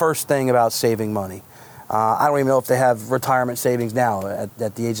the first thing about saving money. I don't even know if they have retirement savings now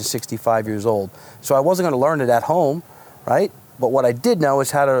at the age of 65 years old. So I wasn't going to learn it at home, right? But what I did know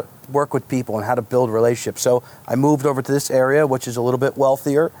is how to work with people and how to build relationships. So I moved over to this area, which is a little bit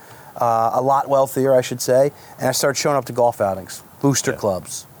wealthier, a lot wealthier, I should say, and I started showing up to golf outings, booster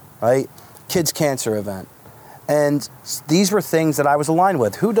clubs, right? Kids cancer event. And these were things that I was aligned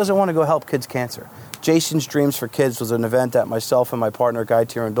with. Who doesn't want to go help kids cancer? Jason's Dreams for Kids was an event that myself and my partner, Guy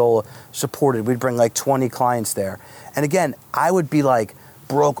Tirandola, supported. We'd bring like 20 clients there. And again, I would be like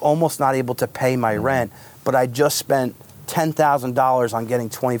broke, almost not able to pay my rent, but I just spent $10,000 on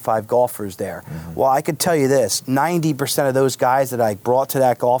getting 25 golfers there. Mm-hmm. Well, I could tell you this, 90% of those guys that I brought to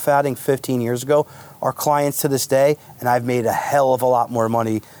that golf outing 15 years ago are clients to this day, and I've made a hell of a lot more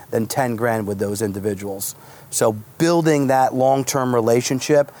money than 10 grand with those individuals. So building that long-term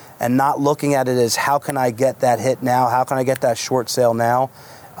relationship and not looking at it as how can I get that hit now, how can I get that short sale now,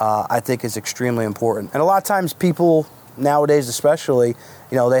 I think is extremely important. And a lot of times people nowadays especially,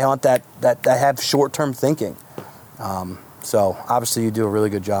 you know, they want that have short-term thinking. So obviously you do a really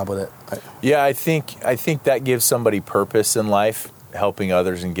good job with it. Yeah, I think that gives somebody purpose in life, helping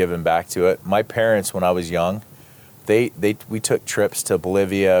others and giving back to it. My parents, when I was young, we took trips to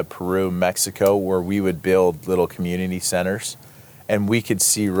Bolivia, Peru, Mexico, where we would build little community centers, and we could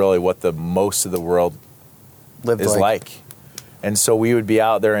see really what the most of the world is like. And so we would be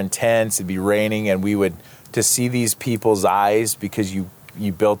out there in tents, it'd be raining, and we would, to see these people's eyes because you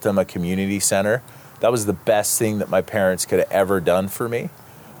built them a community center. That was the best thing that my parents could have ever done for me,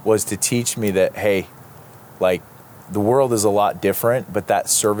 was to teach me that, hey, like, the world is a lot different, but that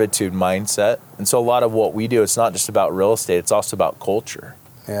servitude mindset. And so a lot of what we do, it's not just about real estate, it's also about culture.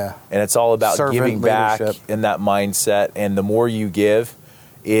 Yeah. And it's all about servant giving back leadership. in that mindset. And the more you give,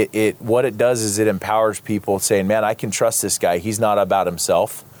 what it does is it empowers people saying, man, I can trust this guy. He's not about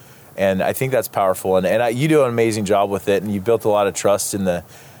himself. And I think that's powerful. And you do an amazing job with it. And you built a lot of trust in the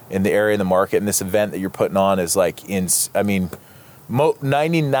area, in the market. And this event that you're putting on is like,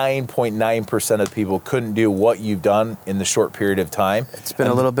 99.9% of people couldn't do what you've done in the short period of time. It's been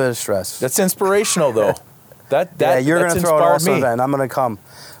a little bit of stress. That's inspirational, though. You're going to throw an awesome me. event. I'm going to come.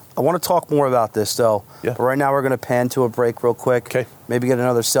 I want to talk more about this, though. Yeah. But right now we're going to pan to a break real quick. Okay. Maybe get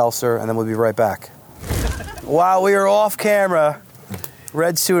another seltzer, and then we'll be right back. While we were off camera,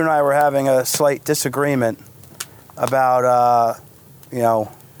 Red Suit and I were having a slight disagreement about,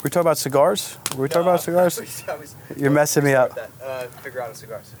 we talking about cigars? Were we talking about cigars? You're messing me up. Figure out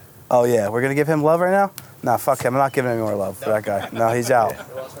cigars. Oh, yeah. We're going to give him love right now? Nah, fuck him. I'm not giving any more love for that guy. No, he's out.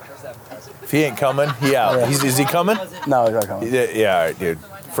 If he ain't coming, he out. Yeah. Is he coming? No, he's not coming. Yeah, all right, dude.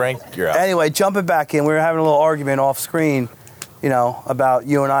 Frank, you're out. Anyway, jumping back in, we were having a little argument off screen, about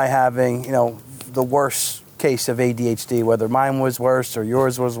you and I having, the worst case of ADHD, whether mine was worse or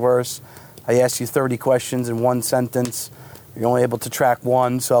yours was worse. I asked you 30 questions in one sentence. You're only able to track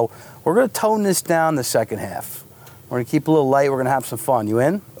one. So we're going to tone this down the second half. We're going to keep it a little light. We're going to have some fun. You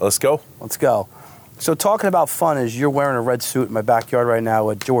in? Let's go. Let's go. So talking about fun is you're wearing a red suit in my backyard right now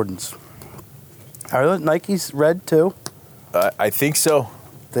with Jordans. Are those Nikes red too? I think so.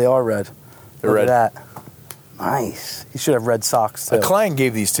 They are red. They're Look red. at that. Nice. You should have red socks too. A client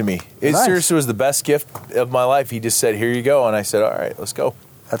gave these to me. It Nice. seriously was the best gift of my life. He just said, here you go. And I said, all right, let's go.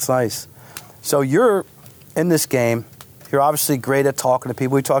 That's nice. So you're in this game. You're obviously great at talking to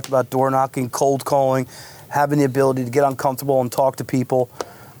people. We talked about door knocking, cold calling, having the ability to get uncomfortable and talk to people.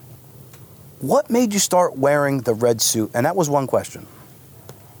 What made you start wearing the red suit? And that was one question.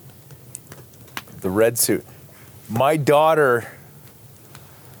 The red suit. My daughter,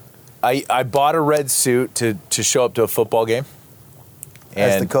 I bought a red suit to show up to a football game.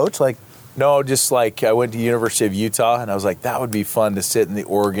 As the coach? Like, no, just like I went to University of Utah, and I was like, that would be fun to sit in the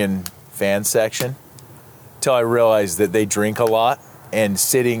Oregon fan section. Until I realized that they drink a lot, and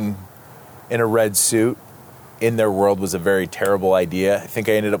sitting in a red suit in their world was a very terrible idea. I think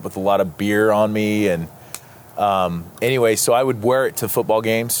I ended up with a lot of beer on me, and anyway, so I would wear it to football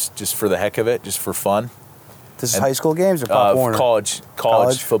games just for the heck of it, just for fun. this is high school games or Pop Warner?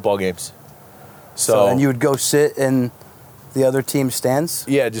 College football games. So and you would go sit in the other team's stands?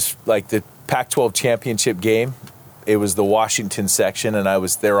 Yeah, just like the Pac-12 championship game. It was the Washington section, and I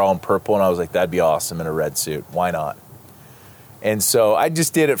was there all in purple, and I was like, that'd be awesome in a red suit. Why not? And so I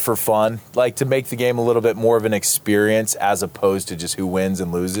just did it for fun, like to make the game a little bit more of an experience as opposed to just who wins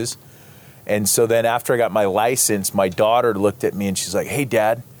and loses. And so then after I got my license, my daughter looked at me and she's like, hey,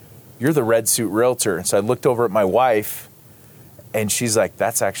 Dad, you're the red suit realtor. And so I looked over at my wife and she's like,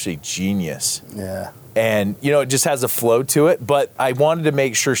 that's actually genius. Yeah. And, you know, it just has a flow to it. But I wanted to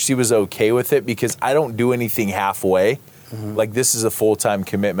make sure she was okay with it because I don't do anything halfway. Mm-hmm. Like this is a full-time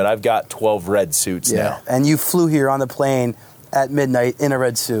commitment. I've got 12 red suits now. And you flew here on the plane at midnight in a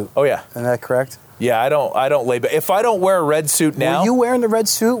red suit. Oh, yeah. Isn't that correct? Yeah, I don't label. If I don't wear a red suit now. Were you wearing the red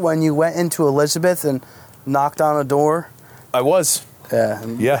suit when you went into Elizabeth and knocked on a door? I was. Yeah.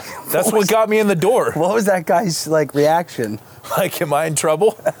 Yeah. That's what got me in the door. What was that guy's reaction? Like, am I in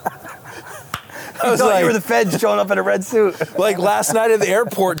trouble? I was like, you were the feds showing up in a red suit. Like last night at the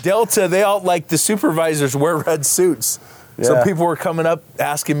airport, Delta, they all, like the supervisors wear red suits. Yeah. So people were coming up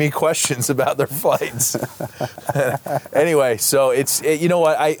asking me questions about their flights. Anyway, so you know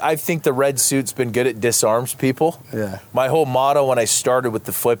what? I think the red suit's been good. It disarms people. Yeah. My whole motto when I started with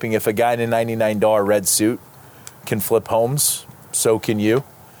the flipping, if a guy in a $99 red suit can flip homes, so can you.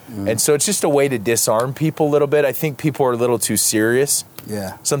 Mm. And so it's just a way to disarm people a little bit. I think people are a little too serious.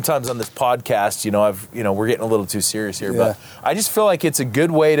 Yeah. Sometimes on this podcast, we're getting a little too serious here, but I just feel like it's a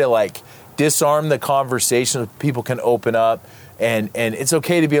good way to disarm the conversation. People can open up, and it's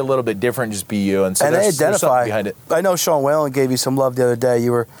okay to be a little bit different, just be you. And so there's something behind it. I know Sean Whalen gave you some love the other day.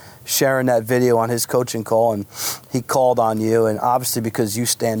 You were sharing that video on his coaching call, and he called on you, and obviously because you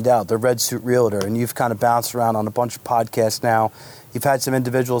stand out, the Red Suit Realtor, and you've kind of bounced around on a bunch of podcasts now. You've had some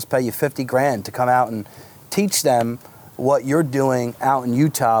individuals pay you $50,000 to come out and teach them what you're doing out in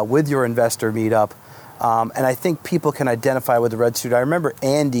Utah with your investor meetup. And I think people can identify with the red suit. I remember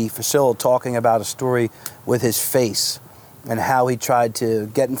Andy Facil talking about a story with his face and how he tried to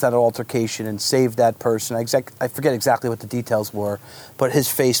get into that altercation and save that person. I forget exactly what the details were, but his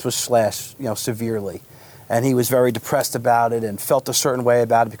face was slashed, severely. And he was very depressed about it and felt a certain way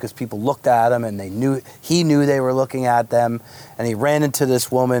about it because people looked at him and he knew they were looking at them. And he ran into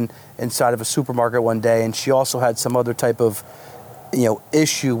this woman inside of a supermarket one day, and she also had some other type of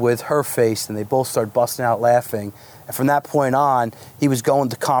issue with her face, and they both started busting out laughing. And from that point on, he was going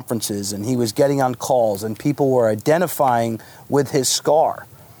to conferences and he was getting on calls, and people were identifying with his scar.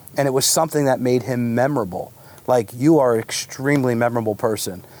 And it was something that made him memorable. Like, you are an extremely memorable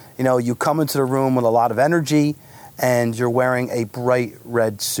person. You come into the room with a lot of energy, and you're wearing a bright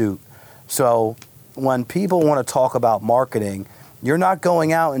red suit. So when people want to talk about marketing, you're not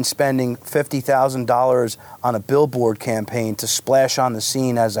going out and spending $50,000 on a billboard campaign to splash on the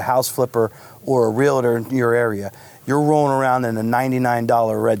scene as a house flipper or a realtor in your area. You're rolling around in a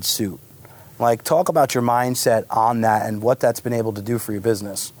 $99 red suit. Talk about your mindset on that and what that's been able to do for your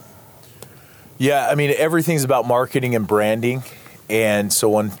business. Yeah, I mean, everything's about marketing and branding. And so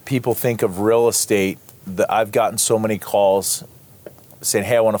when people think of real estate, I've gotten so many calls saying,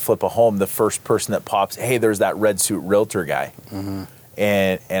 hey, I want to flip a home. The first person that pops, hey, there's that red suit realtor guy. Mm-hmm.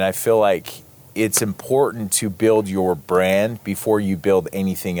 And I feel like it's important to build your brand before you build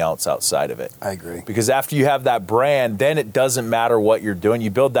anything else outside of it. I agree. Because after you have that brand, then it doesn't matter what you're doing.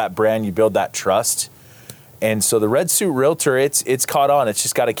 You build that brand, you build that trust. And so the Red Suit Realtor, it's caught on. It's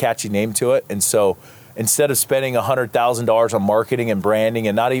just got a catchy name to it. And so instead of spending $100,000 on marketing and branding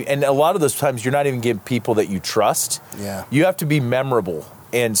and a lot of those times you're not even getting people that you trust. Yeah. You have to be memorable.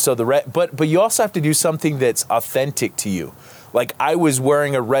 And so but you also have to do something that's authentic to you. Like I was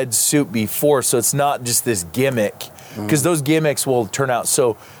wearing a red suit before, so it's not just this gimmick, because those gimmicks will turn out.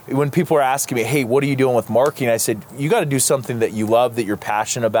 So when people are asking me, hey, what are you doing with marketing? I said, you got to do something that you love, that you're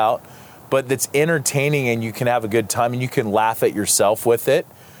passionate about, but that's entertaining and you can have a good time and you can laugh at yourself with it.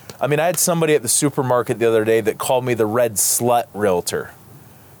 I mean, I had somebody at the supermarket the other day that called me the Red Slut Realtor.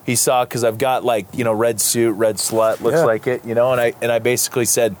 He saw, because I've got red suit, red slut, looks like it, and I basically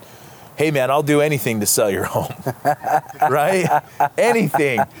said, hey man, I'll do anything to sell your home, right?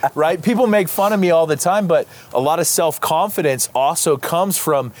 Anything, right? People make fun of me all the time, but a lot of self-confidence also comes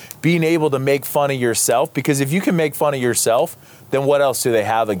from being able to make fun of yourself, because if you can make fun of yourself, then what else do they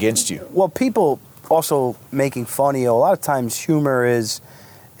have against you? Well, people also making fun of you, a lot of times humor is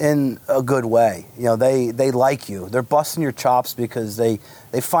in a good way. They like you. They're busting your chops because they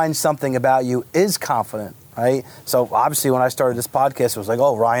find something about you is confident. Right? So obviously when I started this podcast, it was like,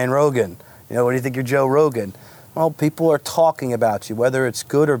 oh, Ryan Rogan. What do you think you're Joe Rogan? Well, people are talking about you. Whether it's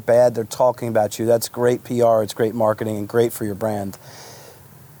good or bad, they're talking about you. That's great PR, it's great marketing, and great for your brand.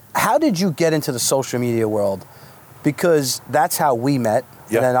 How did you get into the social media world? Because that's how we met.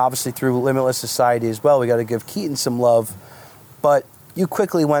 Yep. And then obviously through Limitless Society as well. We got to give Keaton some love. But you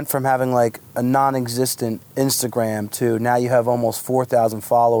quickly went from having like a non-existent Instagram to now you have almost 4,000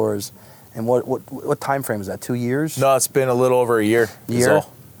 followers. And what time frame is that? 2 years? No, it's been a little over a year.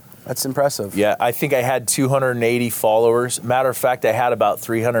 That's impressive. Yeah, I think I had 280 followers. Matter of fact, I had about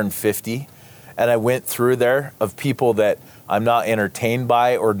 350. And I went through there of people that I'm not entertained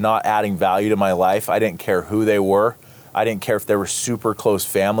by or not adding value to my life. I didn't care who they were. I didn't care if they were super close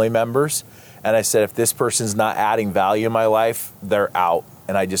family members. And I said, if this person's not adding value in my life, they're out.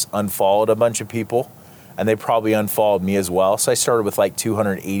 And I just unfollowed a bunch of people. And they probably unfollowed me as well. So I started with like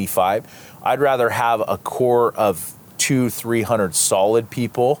 285. I'd rather have a core of 200-300 solid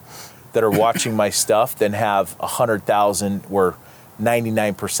people that are watching my stuff than have 100,000 where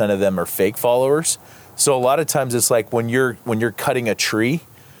 99% of them are fake followers. So a lot of times it's like when you're cutting a tree,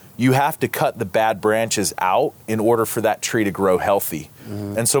 you have to cut the bad branches out in order for that tree to grow healthy.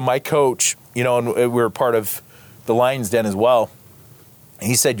 Mm-hmm. And so my coach, and we were part of the Lion's Den as well,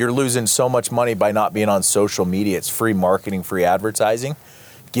 he said, you're losing so much money by not being on social media. It's free marketing, free advertising.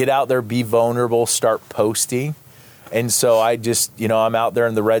 Get out there, be vulnerable, start posting. And so I just, I'm out there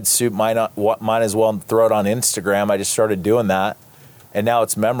in the red suit. Might as well throw it on Instagram. I just started doing that. And now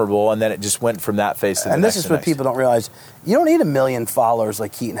it's memorable. And then it just went from that phase to the next. And this is what people don't realize. You don't need 1 million followers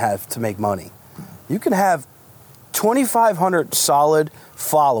like Keaton has to make money. You can have 2,500 solid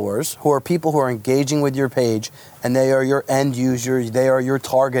followers who are people who are engaging with your page, and they are your end user, they are your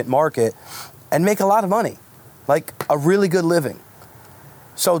target market, and make a lot of money, like a really good living.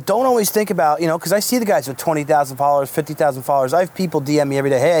 So don't always think about, because I see the guys with 20,000 followers, 50,000 followers. I have people DM me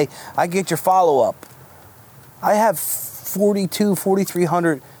every day, hey, I get your follow-up. I have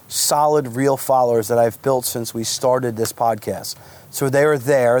 4,300 solid real followers that I've built since we started this podcast. So they're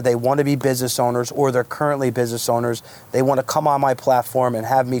there, they want to be business owners, or they're currently business owners. They want to come on my platform and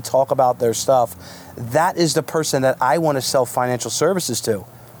have me talk about their stuff. That is the person that I want to sell financial services to.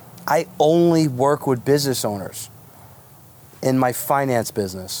 I only work with business owners in my finance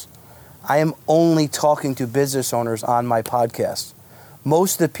business. I am only talking to business owners on my podcast.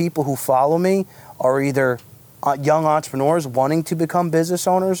 Most of the people who follow me are either young entrepreneurs wanting to become business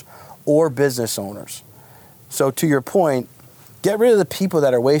owners or business owners. So to your point, get rid of the people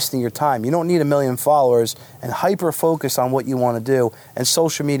that are wasting your time. You don't need 1 million followers, and hyper focus on what you want to do. And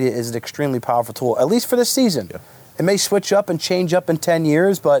social media is an extremely powerful tool, at least for this season. Yeah. It may switch up and change up in 10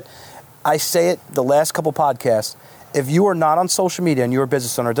 years, but I say it the last couple podcasts. If you are not on social media and you're a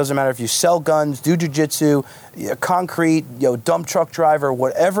business owner, it doesn't matter if you sell guns, do jiu-jitsu, concrete, dump truck driver,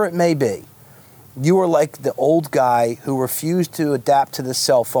 whatever it may be. You are like the old guy who refused to adapt to the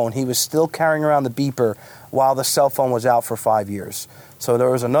cell phone. He was still carrying around the beeper while the cell phone was out for 5 years. So there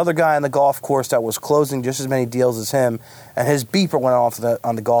was another guy on the golf course that was closing just as many deals as him, and his beeper went off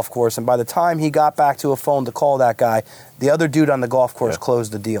on the golf course. And by the time he got back to a phone to call that guy, the other dude on the golf course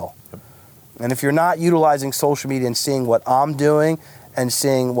closed the deal. And if you're not utilizing social media and seeing what I'm doing and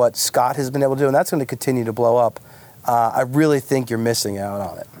seeing what Scott has been able to do, and that's going to continue to blow up, I really think you're missing out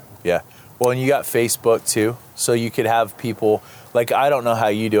on it. Yeah. Well, and you got Facebook too. So you could have people, like, I don't know how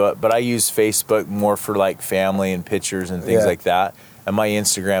you do it, but I use Facebook more for like family and pictures and things like that. And my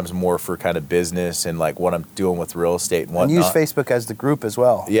Instagram's more for kind of business and like what I'm doing with real estate and whatnot. And use Facebook as the group as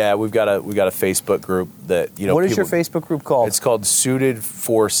well. Yeah, we've got a Facebook group that, you know. What is your Facebook group called? It's called Suited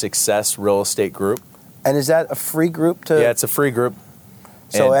for Success Real Estate Group. And is that a free group to? Yeah, it's a free group.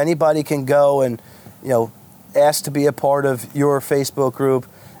 So anybody can go and, you know, ask to be a part of your Facebook group.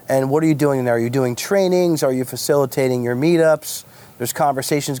 And what are you doing in there? Are you doing trainings? Are you facilitating your meetups? There's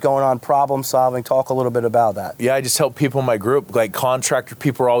conversations going on, problem solving. Talk a little bit about that. Yeah, I just help people in my group, like contractor.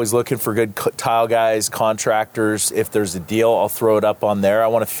 People are always looking for good tile guys, contractors. If there's a deal, I'll throw it up on there. I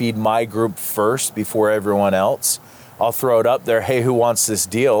want to feed my group first before everyone else. I'll throw it up there. Hey, who wants this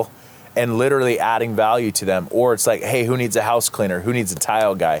deal? And literally adding value to them. Or it's like, hey, who needs a house cleaner? Who needs a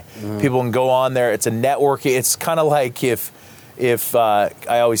tile guy? People can go on there. It's a networking. It's kind of like if I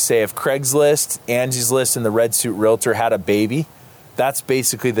always say, if Craigslist, Angie's List, and the Red Suit Realtor had a baby, that's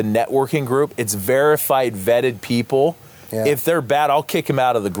basically the networking group. It's verified, vetted people. Yeah. If they're bad, I'll kick them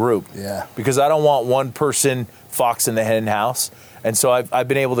out of the group. Yeah. Because I don't want one person fox in the hen house. And so I've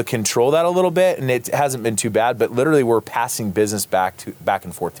been able to control that a little bit, and it hasn't been too bad. But literally, we're passing business back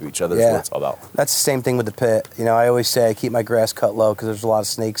and forth to each other. That's what it's all about. That's the same thing with the pit. You know, I always say I keep my grass cut low because there's a lot of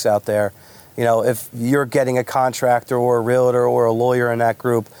snakes out there. You know, if you're getting a contractor or a realtor or a lawyer in that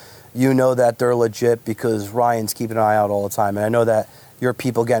group, you know that they're legit because Ryan's keeping an eye out all the time. And I know that your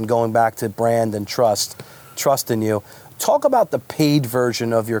people, again, going back to brand and trust in you. Talk about the paid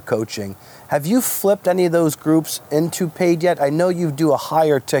version of your coaching. Have you flipped any of those groups into paid yet? I know you do a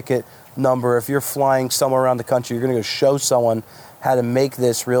higher ticket number. If you're flying somewhere around the country, you're going to go show someone how to make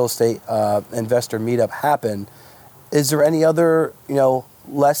this real estate investor meetup happen. Is there any other, you know,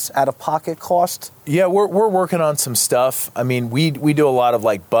 less out-of-pocket cost? Yeah, we're working on some stuff. I mean, we do a lot of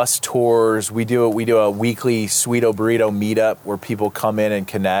like bus tours. We do a weekly Sweeto Burrito meetup where people come in and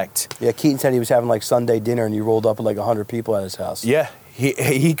connect. Yeah, Keaton said he was having like Sunday dinner and you rolled up with like 100 people at his house. Yeah,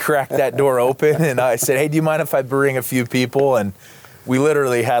 he cracked that door open and I said, hey, do you mind if I bring a few people? And we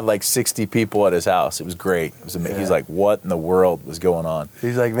literally had like 60 people at his house. It was great. It was amazing. He's like, what in the world was going on?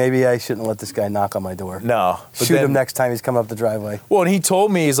 He's like, maybe I shouldn't let this guy knock on my door. No. Shoot him next time he's coming up the driveway. Well, and he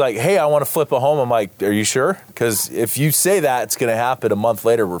told me, he's like, hey, I want to flip a home. I'm like, are you sure? Because if you say that, it's going to happen. A month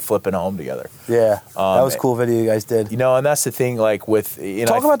later, we're flipping a home together. Yeah. That was a cool video you guys did. You know, and that's the thing, like with, you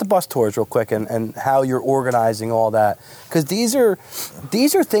know. Talk about the bus tours real quick and how you're organizing all that. Because these are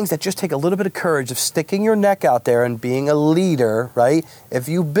things that just take a little bit of courage of sticking your neck out there and being a leader, right? If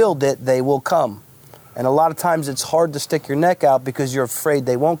you build it, they will come. And a lot of times it's hard to stick your neck out because you're afraid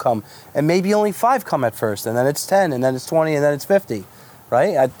they won't come. And maybe only 5 come at first, and then it's 10, and then it's 20, and then it's 50,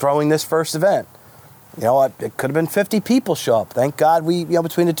 right? At throwing this first event. You know, it could have been 50 people show up. Thank God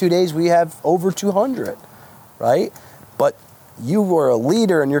between the 2 days, we have over 200, right? But you were a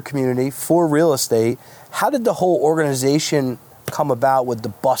leader in your community for real estate. How did the whole organization come about with the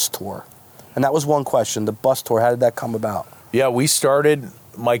bus tour? And that was one question, the bus tour. How did that come about? Yeah, we started.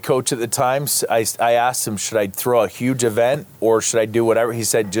 My coach at the time, I asked him, should I throw a huge event or should I do whatever? He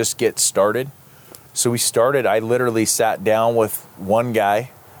said, just get started. So we started. I literally sat down with one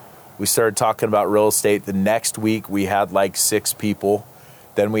guy. We started talking about real estate. The next week, we had like 6 people.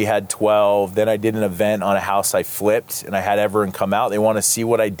 Then we had 12. Then I did an event on a house I flipped, and I had everyone come out. They want to see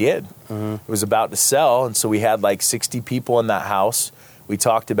what I did. Mm-hmm. It was about to sell, and so we had like 60 people in that house. We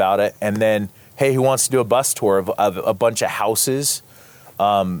talked about it, and then, hey, who wants to do a bus tour of a bunch of houses?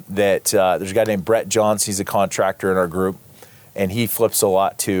 There's a guy named Brett Johns. He's a contractor in our group, and he flips a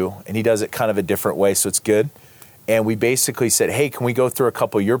lot too, and he does it kind of a different way, so it's good. And we basically said, hey, can we go through a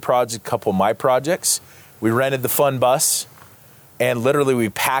couple of your projects, a couple of my projects? We rented the fun bus, and literally we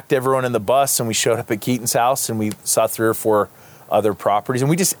packed everyone in the bus, and we showed up at Keaton's house, and we saw 3 or 4 other properties, and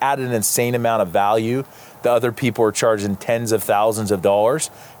we just added an insane amount of value. The other people are charging tens of thousands of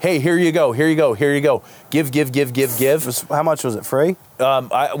dollars. Hey, here you go, here you go, here you go. Give. How much was it, free?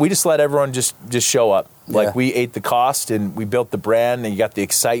 We just let everyone just show up. Like, Yeah. we ate the cost, and we built the brand, and you got the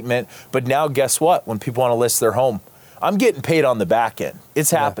excitement. But now, guess what? When people want to list their home, I'm getting paid on the back end.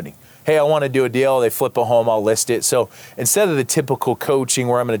 It's happening. Hey, I want to do a deal. They flip a home, I'll list it. So instead of the typical coaching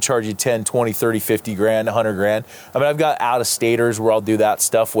where I'm going to charge you 10, 20, 30, 50 grand, 100 grand, I mean, I've got out-of-staters where I'll do that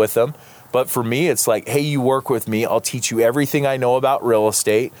stuff with them. But for me, it's like, hey, you work with me. I'll teach you everything I know about real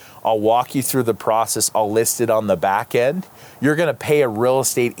estate. I'll walk you through the process. I'll list it on the back end. You're going to pay a real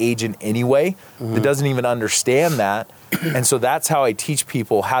estate agent anyway that doesn't even understand that. And so that's how I teach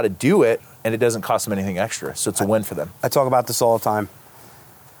people how to do it, and it doesn't cost them anything extra. So it's a win for them. I talk about this all the time.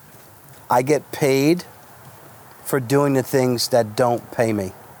 I get paid for doing the things that don't pay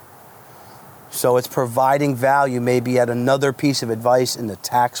me. So it's providing value maybe at another piece of advice in the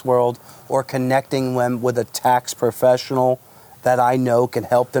tax world or connecting them with a tax professional that I know can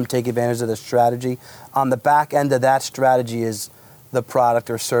help them take advantage of the strategy. On the back end of that strategy is the product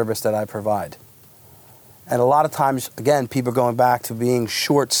or service that I provide. And a lot of times, again, people are going back to being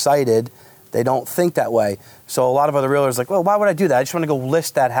short-sighted. They don't think that way. So a lot of other realtors are like, well, why would I do that? I just want to go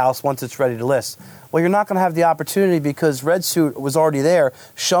list that house once it's ready to list. Well, you're not going to have the opportunity because Red Suit was already there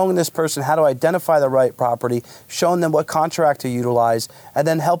showing this person how to identify the right property, showing them what contract to utilize, and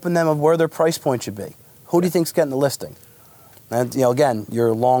then helping them of where their price point should be. Who do you think's getting the listing? And, again,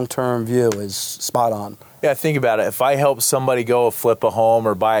 your long-term view is spot on. Yeah, think about it. If I help somebody go flip a home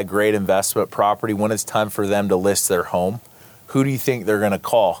or buy a great investment property, when it's time for them to list their home, who do you think they're going to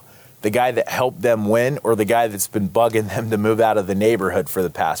call? The guy that helped them win or the guy that's been bugging them to move out of the neighborhood for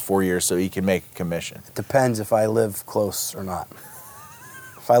the past 4 years so he can make a commission? It depends if I live close or not.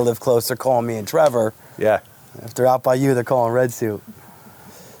 If I live close, they're calling me and Trevor. Yeah. If they're out by you, they're calling Red Suit.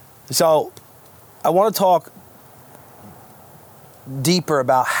 So I want to talk deeper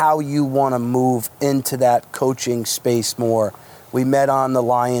about how you want to move into that coaching space more. We met on the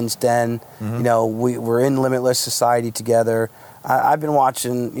Lion's Den. We're in Limitless Society together. I've been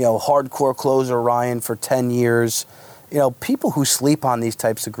watching, hardcore closer Ryan for 10 years. People who sleep on these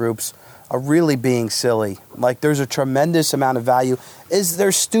types of groups are really being silly. Like, there's a tremendous amount of value. Is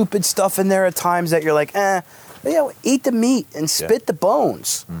there stupid stuff in there at times that you're like, eat the meat and spit the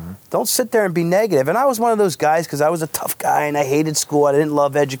bones. Mm-hmm. Don't sit there and be negative. And I was one of those guys because I was a tough guy and I hated school. I didn't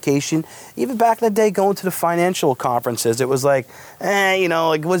love education. Even back in the day going to the financial conferences, it was like,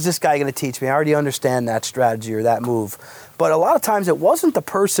 what's this guy going to teach me? I already understand that strategy or that move. But a lot of times it wasn't the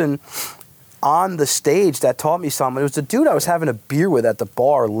person on the stage that taught me something. It was the dude I was having a beer with at the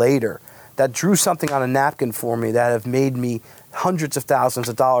bar later that drew something on a napkin for me that have made me hundreds of thousands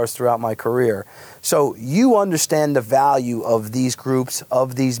of dollars throughout my career. So you understand the value of these groups,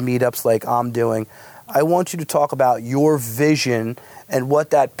 of these meetups like I'm doing. I want you to talk about your vision and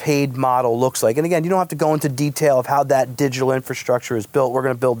what that paid model looks like. And again, you don't have to go into detail of how that digital infrastructure is built. We're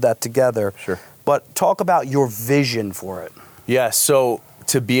going to build that together. Sure. But talk about your vision for it. Yeah, so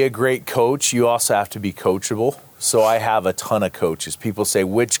to be a great coach, you also have to be coachable. So I have a ton of coaches. People say,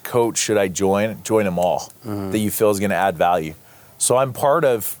 which coach should I join? Join them all that you feel is going to add value. So I'm part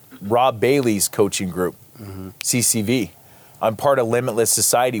of Rob Bailey's coaching group, CCV. I'm part of Limitless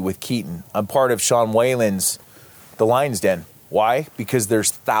Society with Keaton. I'm part of Sean Whalen's The Lion's Den. Why? Because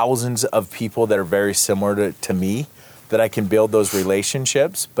there's thousands of people that are very similar to me that I can build those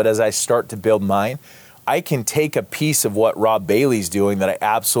relationships. But as I start to build mine, I can take a piece of what Rob Bailey's doing that I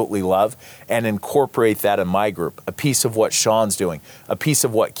absolutely love and incorporate that in my group. A piece of what Sean's doing, a piece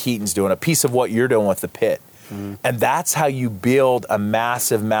of what Keaton's doing, a piece of what you're doing with the pit. And that's how you build a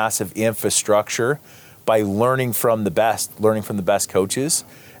massive, massive infrastructure by learning from the best coaches.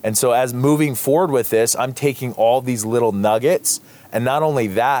 And so as moving forward with this, I'm taking all these little nuggets. And not only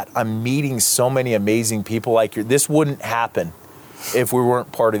that, I'm meeting so many amazing people like you. This wouldn't happen if we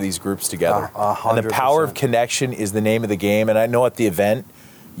weren't part of these groups together. 100%. And the power of connection is the name of the game. And I know at the event,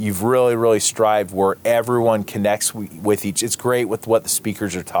 you've really, really strived where everyone connects with each. It's great with what the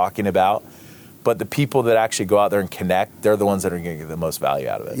speakers are talking about. But the people that actually go out there and connect, they're the ones that are going to get the most value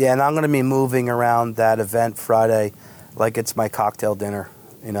out of it. Yeah, and I'm going to be moving around that event Friday like it's my cocktail dinner.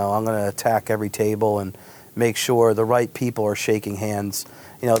 I'm going to attack every table and make sure the right people are shaking hands.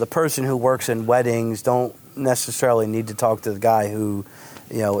 The person who works in weddings don't necessarily need to talk to the guy who,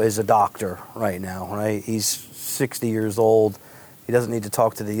 is a doctor right now, right? He's 60 years old. He doesn't need to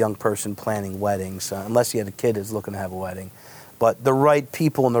talk to the young person planning weddings, unless he had a kid who's looking to have a wedding. But the right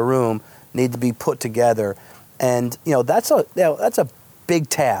people in the room need to be put together, and that's a big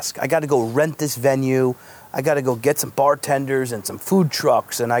task. I got to go rent this venue. I got to go get some bartenders and some food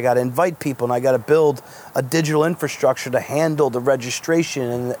trucks, and I got to invite people, and I got to build a digital infrastructure to handle the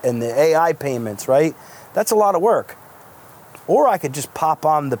registration and the AI payments. Right? That's a lot of work. Or I could just pop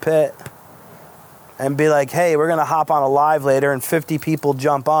on the pit and be like, "Hey, we're gonna hop on a live later," and 50 people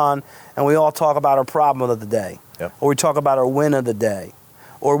jump on, and we all talk about our problem of the day, or we talk about our win of the day.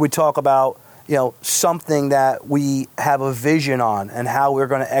 Or we talk about, something that we have a vision on and how we're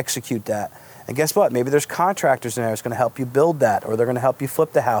going to execute that. And guess what? Maybe there's contractors in there that's going to help you build that, or they're going to help you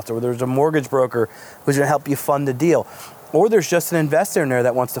flip the house, or there's a mortgage broker who's going to help you fund the deal. Or there's just an investor in there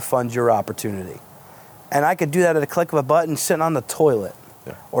that wants to fund your opportunity. And I could do that at a click of a button sitting on the toilet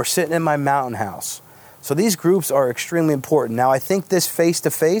or sitting in my mountain house. So these groups are extremely important. Now, I think this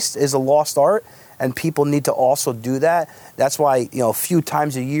face-to-face is a lost art, and people need to also do that. That's why, a few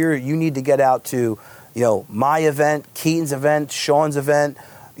times a year, you need to get out to, my event, Keaton's event, Sean's event,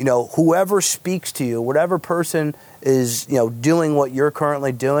 whoever speaks to you, whatever person is, doing what you're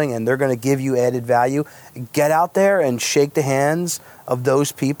currently doing, and they're going to give you added value, get out there and shake the hands of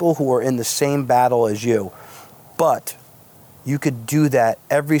those people who are in the same battle as you. But you could do that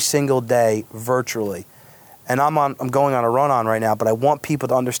every single day virtually. And I'm going on a run-on right now, but I want people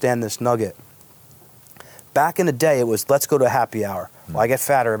to understand this nugget. Back in the day, it was, let's go to a happy hour. Well, I get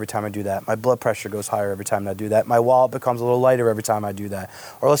fatter every time I do that. My blood pressure goes higher every time I do that. My wallet becomes a little lighter every time I do that.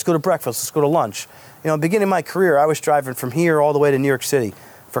 Or let's go to breakfast, let's go to lunch. Beginning of my career, I was driving from here all the way to New York City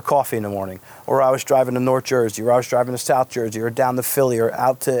for coffee in the morning. Or I was driving to North Jersey, or I was driving to South Jersey, or down to Philly, or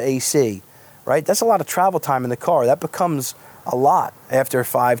out to AC, right? That's a lot of travel time in the car. That becomes a lot after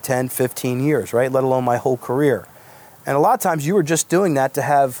 5, 10, 15 years, right? Let alone my whole career. And a lot of times you were just doing that to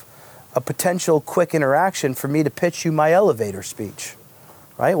have a potential quick interaction for me to pitch you my elevator speech,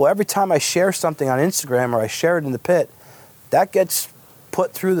 right? Well, every time I share something on Instagram or I share it in the pit, that gets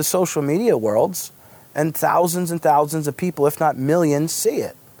put through the social media worlds, and thousands of people, if not millions, see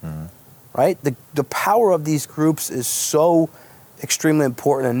it, right? The power of these groups is so extremely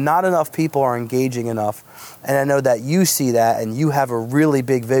important, and not enough people are engaging enough. And I know that you see that, and you have a really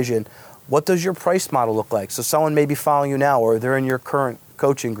big vision. What does your price model look like? So someone may be following you now, or they're in your current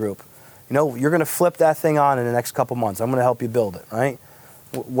coaching group. You're going to flip that thing on in the next couple months. I'm going to help you build it, right?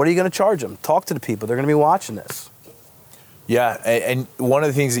 What are you going to charge them? Talk to the people. They're going to be watching this. Yeah, and one of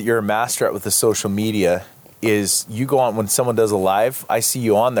the things that you're a master at with the social media is you go on when someone does a live, I see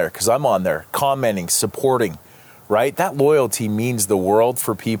you on there because I'm on there commenting, supporting, right? That loyalty means the world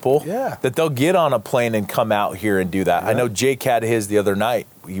for people. Yeah. That they'll get on a plane and come out here and do that. Yeah. I know Jake had his the other night.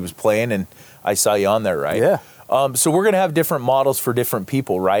 He was playing and I saw you on there, right? Yeah. So we're going to have different models for different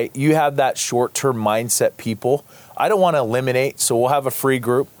people, right? You have that short-term mindset people. I don't want to eliminate, so we'll have a free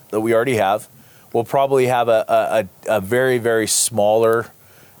group that we already have. We'll probably have a very, very smaller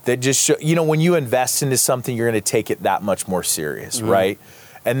that just show, when you invest into something, you're going to take it that much more serious, right?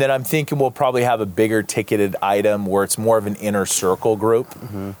 And then I'm thinking we'll probably have a bigger ticketed item where it's more of an inner circle group.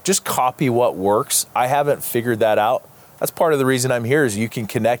 Just copy what works. I haven't figured that out. That's part of the reason I'm here is you can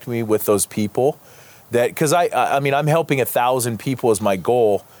connect me with those people. Because I'm helping 1,000 people is my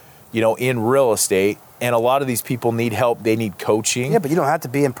goal, in real estate. And a lot of these people need help. They need coaching. Yeah, but you don't have to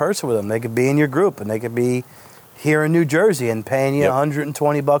be in person with them. They could be in your group, and they could be here in New Jersey and paying you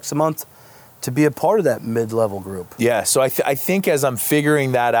 $120 a month to be a part of that mid-level group. Yeah, so I think as I'm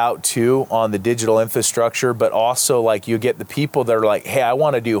figuring that out too on the digital infrastructure, but also like you get the people that are like, hey, I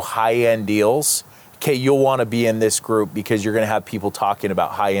want to do high-end deals. Okay, you'll want to be in this group because you're going to have people talking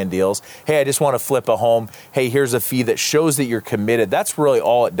about high-end deals. Hey, I just want to flip a home. Hey, here's a fee that shows that you're committed. That's really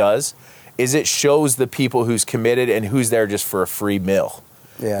all it does, is it shows the people who's committed and who's there just for a free meal.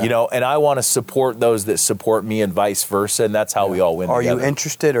 Yeah. And I want to support those that support me and vice versa, and that's how we all win together. Are you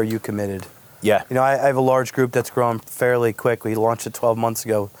interested or are you committed? Yeah. I have a large group that's grown fairly quick. We launched it 12 months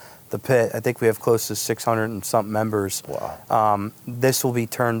ago, the Pit. I think we have close to 600 and something members. Wow. This will be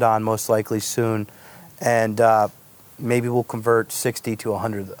turned on most likely soon. And maybe we'll convert 60 to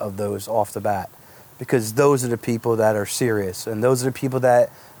 100 of those off the bat, because those are the people that are serious. And those are the people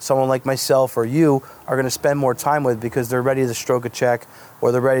that someone like myself or you are going to spend more time with because they're ready to stroke a check,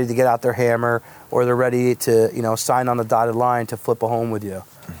 or they're ready to get out their hammer, or they're ready to sign on the dotted line to flip a home with you.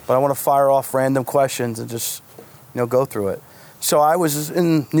 But I want to fire off random questions and just go through it. So I was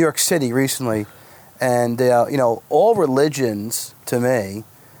in New York City recently, and all religions to me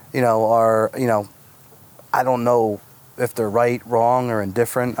are I don't know if they're right, wrong, or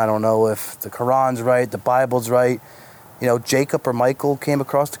indifferent. I don't know if the Quran's right, the Bible's right. Jacob or Michael came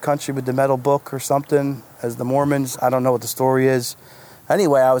across the country with the metal book or something as the Mormons. I don't know what the story is.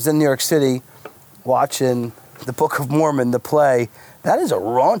 Anyway, I was in New York City watching the Book of Mormon, the play. That is a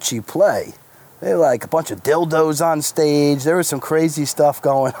raunchy play. They had like a bunch of dildos on stage. There was some crazy stuff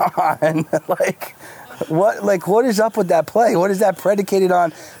going on. What is up with that play? What is that predicated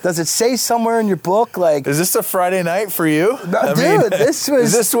on? Does it say somewhere in your book is this a Friday night for you? No, this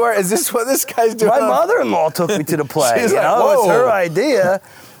was. Is this what this guy's doing? My mother-in-law took me to the play. She's like, It whoa. was her idea,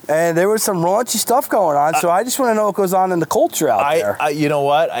 and there was some raunchy stuff going on. So I just want to know what goes on in the culture out there. You know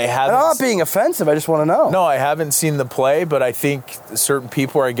what? I haven't. And I'm not being offensive. I just want to know. No, I haven't seen the play, but I think certain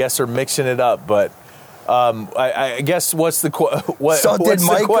people, I guess, are mixing it up. But I guess what's the did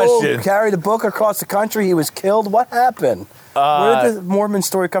Michael carry the book across the country? He was killed. What happened? Where did the Mormon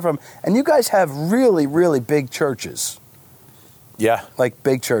story come from? And you guys have really, really big churches. Yeah. Like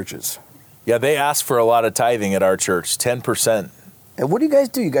big churches. Yeah, they ask for a lot of tithing at our church, 10%. And what do you guys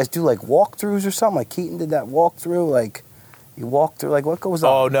do? You guys do like walkthroughs or something? Like Keaton did that walkthrough? Like you walk through, like what goes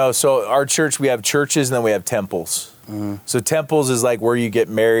on? Oh, no. So our church, we have churches and then we have temples. So temples is like where you get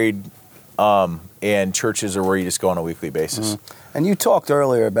married, and churches are where you just go on a weekly basis. And you talked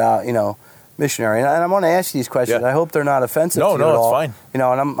earlier about, missionary, and I'm going to ask you these questions. Yeah. I hope they're not offensive to you at No, it's all. fine. And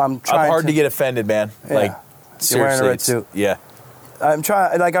I'm trying I'm hard to get offended, man. Yeah. Like, You're wearing a seriously. red suit. Yeah.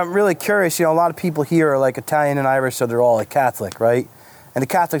 I'm really curious, a lot of people here are like Italian and Irish, so they're all like Catholic, right? And the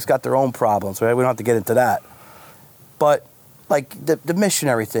Catholics got their own problems, right? We don't have to get into that. But like the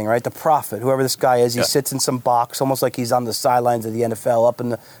missionary thing, right? The prophet, whoever this guy is, he sits in some box, almost like he's on the sidelines of the NFL up in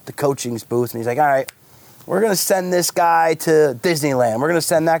the coaching booth, and he's like, all right, we're going to send this guy to Disneyland. We're going to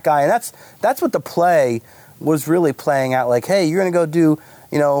send that guy. And that's what the play was really playing out. Like, hey, you're going to go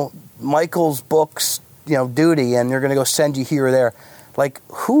do, Michael's books, duty, and they're going to go send you here or there. Like,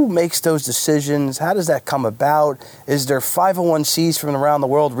 who makes those decisions? How does that come about? Is there 501c from around the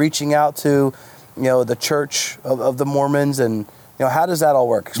world reaching out to, the Church of the Mormons? And, how does that all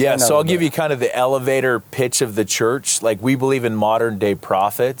work? Explain So I'll give you kind of the elevator pitch of the church. Like, we believe in modern day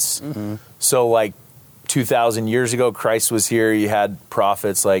prophets. Mm-hmm. So, like, 2,000 years ago, Christ was here. You had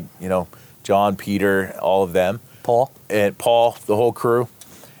prophets like, John, Peter, all of them. Paul, the whole crew.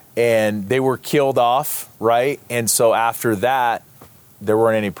 And they were killed off, right? And so after that, there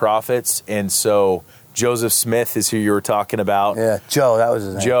weren't any prophets. And so Joseph Smith is who you were talking about. Yeah, Joe, that was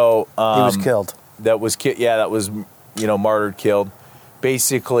his name. Joe. He was killed. That was, martyred, killed.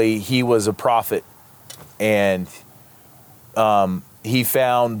 Basically, he was a prophet. And he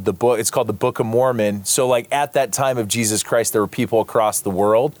found the book. It's called the Book of Mormon. So, like, at that time of Jesus Christ, there were people across the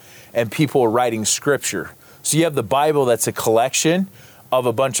world, and people were writing scripture. So you have the Bible that's a collection of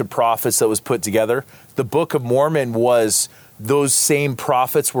a bunch of prophets that was put together. The Book of Mormon was those same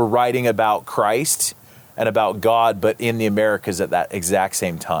prophets were writing about Christ and about God, but in the Americas at that exact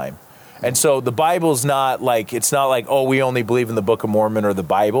same time. And so the Bible's not like, oh, we only believe in the Book of Mormon or the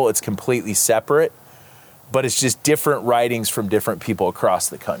Bible. It's completely separate. But it's just different writings from different people across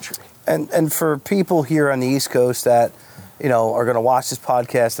the country. And for people here on the East Coast that, are going to watch this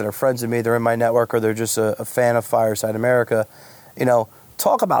podcast, that are friends of me, they're in my network, or they're just a fan of Fireside America,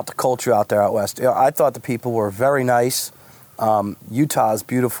 talk about the culture out there out west. I thought the people were very nice. Utah's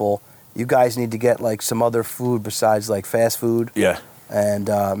beautiful. You guys need to get like some other food besides like fast food. Yeah. And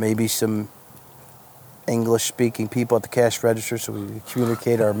maybe some English-speaking people at the cash register so we can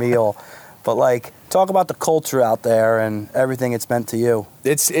communicate our meal. But, like, talk about the culture out there and everything it's meant to you.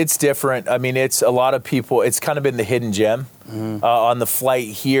 It's different. I mean, it's a lot of people. It's kind of been the hidden gem. Mm-hmm. On the flight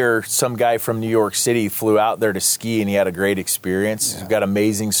here, some guy from New York City flew out there to ski, and he had a great experience. You've got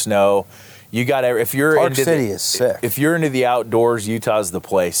amazing snow. You got if you're Park City is sick. If you're into the outdoors, Utah's the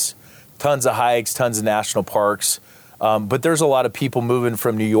place. Tons of hikes, tons of national parks. But there's a lot of people moving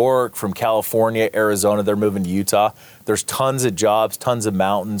from New York, from California, Arizona. They're moving to Utah. There's tons of jobs, tons of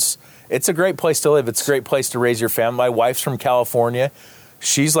mountains. It's a great place to live. It's a great place to raise your family. My wife's from California.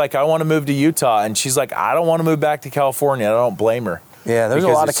 She's like, I want to move to Utah. And she's like, I don't want to move back to California. I don't blame her. Yeah, there's a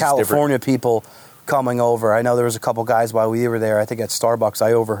lot of California people coming over. I know there was a couple guys while we were there, I think at Starbucks,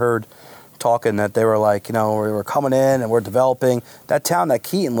 I overheard talking that they were like, we were coming in and we're developing. That town that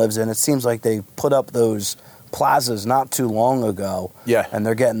Keaton lives in, it seems like they put up those plazas not too long ago. Yeah. And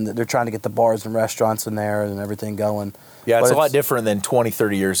they're trying to get the bars and restaurants in there and everything going. Yeah, it's a lot different than 20,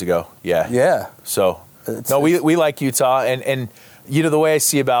 30 years ago. Yeah. Yeah. So, we like Utah. And the way I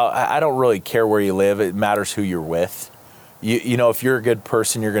see about, I don't really care where you live. It matters who you're with. If you're a good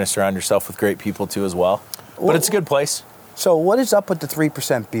person, you're going to surround yourself with great people too as well. But it's a good place. So what is up with the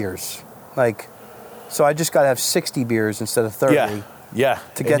 3% beers? So I just got to have 60 beers instead of 30. Yeah.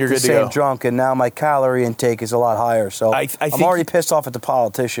 To get the same drunk, and now my calorie intake is a lot higher. So I'm already pissed off at the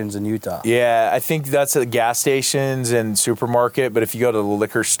politicians in Utah. Yeah, I think that's at gas stations and supermarket, but if you go to the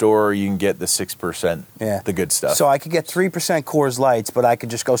liquor store, you can get the 6%, the good stuff. So I could get 3% Coors Lights, but I could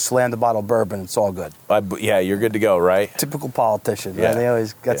just go slam the bottle of bourbon. It's all good. You're good to go, right? Typical politician. Yeah. Right? They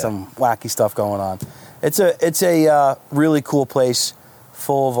always got some wacky stuff going on. It's a really cool place,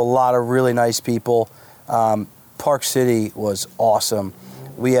 full of a lot of really nice people. Park City was awesome.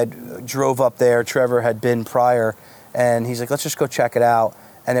 We drove up there. Trevor had been prior, and he's like, let's just go check it out.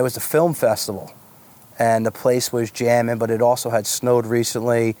 And it was a film festival, and the place was jamming, but it also had snowed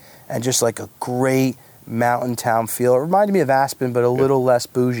recently, and just like a great mountain town feel. It reminded me of Aspen, but a little less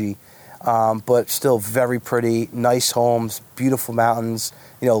bougie, but still very pretty, nice homes, beautiful mountains.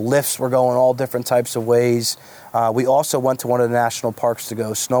 Lifts were going all different types of ways. We also went to one of the national parks to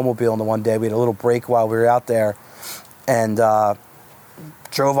go snowmobile in the one day. We had a little break while we were out there, and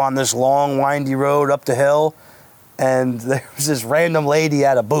drove on this long, windy road up the hill, and there was this random lady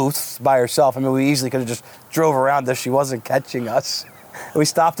at a booth by herself. I mean, we easily could have just drove around if she wasn't catching us. We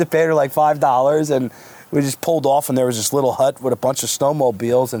stopped to pay her like $5, and We just pulled off, and there was this little hut with a bunch of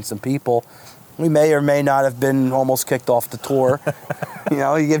snowmobiles and some people. We may or may not have been almost kicked off the tour.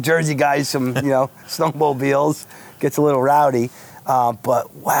 You give Jersey guys some, snowmobiles, gets a little rowdy.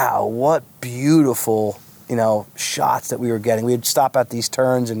 But wow, what beautiful, shots that we were getting. We'd stop at these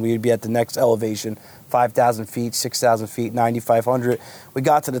turns, and we'd be at the next elevation, 5,000 feet, 6,000 feet, 9,500. We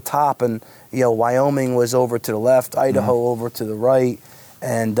got to the top, and, Wyoming was over to the left, Idaho over to the right.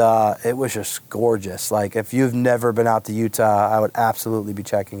 And it was just gorgeous. Like, if you've never been out to Utah, I would absolutely be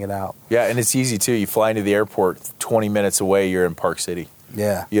checking it out. Yeah, and it's easy, too. You fly into the airport, 20 minutes away, you're in Park City.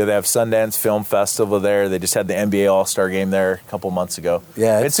 Yeah. They have Sundance Film Festival there. They just had the NBA All-Star Game there a couple months ago.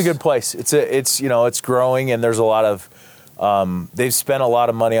 Yeah. It's a good place. It's growing, and there's a lot of they've spent a lot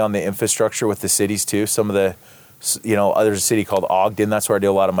of money on the infrastructure with the cities, too. Some of the, there's a city called Ogden. That's where I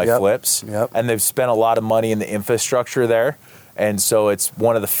do a lot of my flips. Yep. And they've spent a lot of money in the infrastructure there. And so it's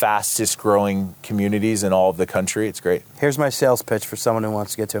one of the fastest growing communities in all of the country. It's great. Here's my sales pitch for someone who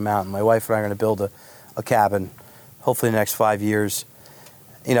wants to get to a mountain. My wife and I are going to build a cabin, hopefully in the next 5 years.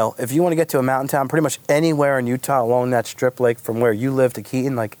 If you want to get to a mountain town, pretty much anywhere in Utah along that strip, like from where you live to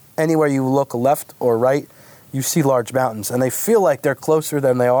Keaton, like anywhere you look left or right, you see large mountains. And they feel like they're closer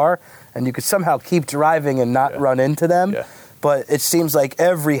than they are. And you could somehow keep driving and not run into them. Yeah. But it seems like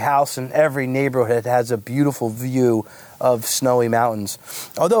every house in every neighborhood has a beautiful view of snowy mountains.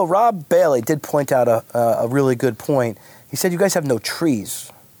 Although Rob Bailey did point out a really good point. He said you guys have no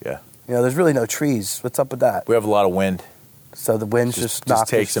trees. Yeah. There's really no trees. What's up with that? We have a lot of wind. So the wind just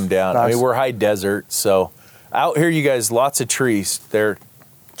takes them down. I mean, we're high desert, so out here you guys, lots of trees. They're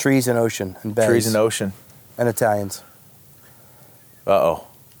trees and ocean and bays. Trees and ocean. And Italians. Uh-oh.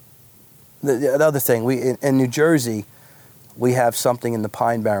 The other thing, in New Jersey, we have something in the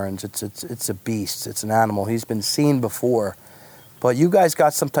Pine Barrens. It's a beast. It's an animal. He's been seen before. But you guys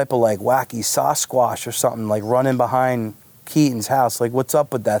got some type of like wacky Sasquatch or something like running behind Keaton's house. Like, what's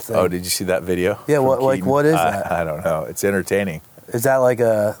up with that thing? Oh, did you see that video? Yeah, what is that? I don't know. It's entertaining. Is that like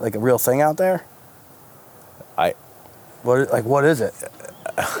a real thing out there? What is it?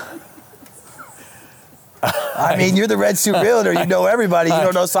 I mean, you're the Red Suit Realtor. You know everybody. You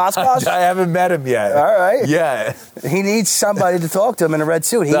don't know Sasquatch? I haven't met him yet. All right. Yeah. He needs somebody to talk to him in a red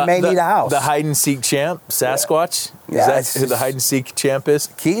suit. He may need a house. The hide-and-seek champ, Sasquatch? Yeah. Is that who the hide-and-seek champ is?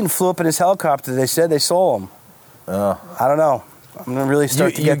 Keaton flew up in his helicopter. They said they saw him. I don't know. I'm going to really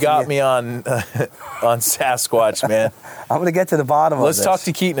start to get You got me on Sasquatch, man. I'm going to get to the bottom of this. Let's talk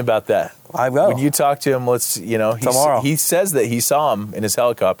to Keaton about that. I will. When you talk to him, tomorrow. He says that he saw him in his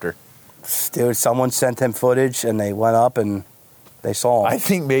helicopter. Dude, someone sent him footage, and they went up, and they saw him. I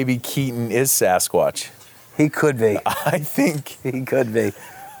think maybe Keaton is Sasquatch. He could be. I think. He could be.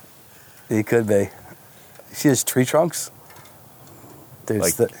 He could be. You see his tree trunks?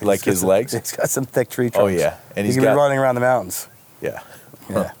 Like his legs? He's got some thick tree trunks. Oh, yeah. And he's been running around the mountains. Yeah.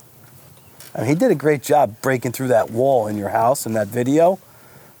 Yeah. I mean, he did a great job breaking through that wall in your house in that video.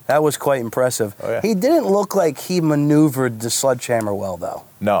 That was quite impressive. Oh, yeah. He didn't look like he maneuvered the sledgehammer well, though.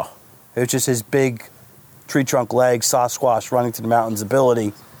 No. It was just his big tree trunk legs, Sasquatch running to the mountains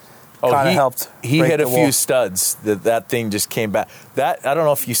ability. Kind of helped. He hit a few studs. That thing just came back. I don't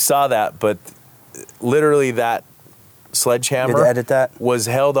know if you saw that, but literally that sledgehammer You had to edit that? was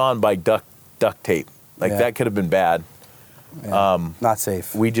held on by duct tape. That could have been bad. Yeah. Not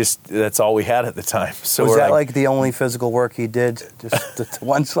safe. That's all we had at the time. So was that like the only physical work he did? Just the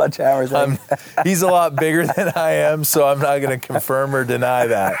one sledgehammer thing? He's a lot bigger than I am, so I'm not going to confirm or deny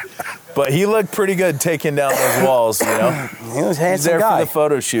that. But he looked pretty good taking down those walls, He was a handsome guy. He's there for the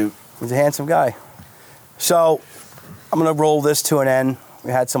photo shoot. He's a handsome guy. So I'm going to roll this to an end.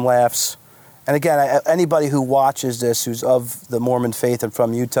 We had some laughs. And again, anybody who watches this who's of the Mormon faith and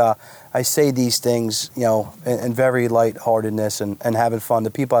from Utah, I say these things, in very lightheartedness and having fun.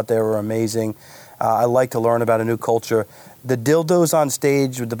 The people out there were amazing. I like to learn about a new culture. The dildos on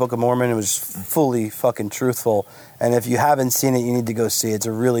stage with the Book of Mormon, it was fully fucking truthful. And if you haven't seen it, you need to go see it. It's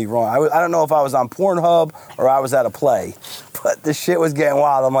a really wrong. I don't know if I was on Pornhub or I was at a play, but the shit was getting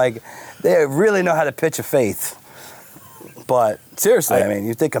wild. I'm like, they really know how to pitch a faith. But seriously, I mean,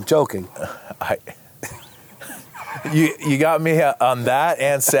 you think I'm joking. You got me on that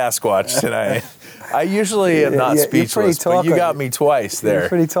and Sasquatch tonight. I usually am not speechless, but you got me twice there. You're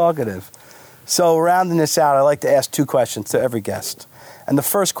pretty talkative. So rounding this out, I like to ask two questions to every guest. And the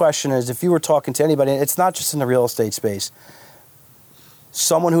first question is, if you were talking to anybody, it's not just in the real estate space,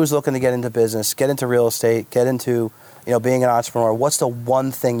 someone who's looking to get into business, get into real estate, get into being an entrepreneur, what's the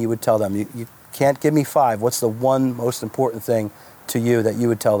one thing you would tell them? You can't give me five. What's the one most important thing to you that you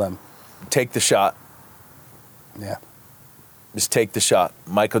would tell them? Take the shot. Yeah. Just take the shot.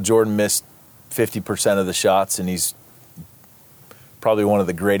 Michael Jordan missed 50% of the shots, and he's probably one of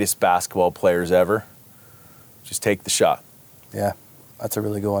the greatest basketball players ever. Just take the shot. Yeah, that's a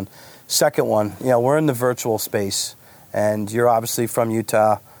really good one. Second one, we're in the virtual space, and you're obviously from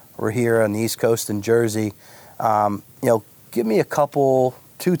Utah. We're here on the East Coast in Jersey. Give me a couple,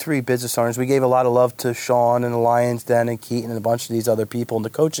 2-3 business owners. We gave a lot of love to Sean and the Lions Den and Keaton and a bunch of these other people in the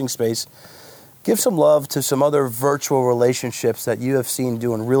coaching space. Give some love to some other virtual relationships that you have seen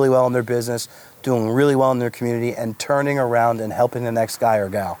doing really well in their business, doing really well in their community, and turning around and helping the next guy or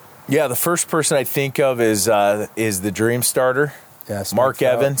gal. Yeah, the first person I think of is the Dream Starter. Yes, Mark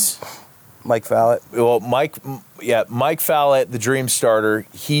Evans. Mike Fallett. Well, Mike Fallett, the Dream Starter,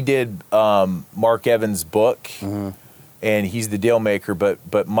 he did Mark Evans' book, and he's the deal maker.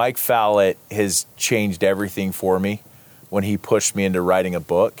 But Mike Fallett has changed everything for me when he pushed me into writing a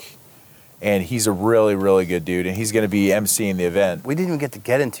book. And he's a really, really good dude, and he's going to be emceeing the event. We didn't even get to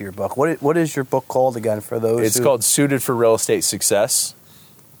get into your book. What is your book called again for those? It's called Suited for Real Estate Success,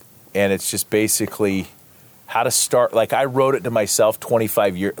 and it's just basically how to start. Like, I wrote it to myself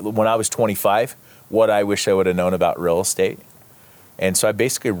when I was 25, what I wish I would have known about real estate. And so I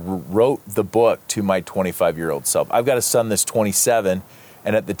basically wrote the book to my 25-year-old self. I've got a son that's 27,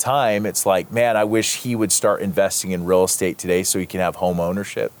 and at the time, it's like, man, I wish he would start investing in real estate today so he can have home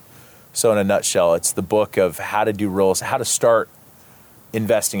ownership. So in a nutshell, it's the book of how to start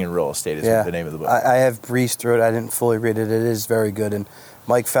investing in real estate is the name of the book. I have breezed through it. I didn't fully read it. It is very good. And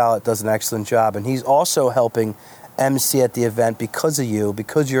Mike Fallett does an excellent job. And he's also helping MC at the event because of you,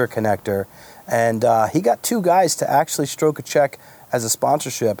 because you're a connector. And he got 2 guys to actually stroke a check as a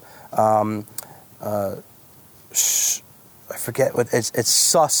sponsorship. I forget what it's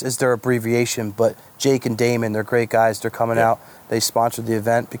SUS is their abbreviation, but Jake and Damon, they're great guys. They're coming out. They sponsored the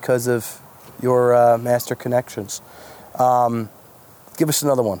event because of your master connections. Give us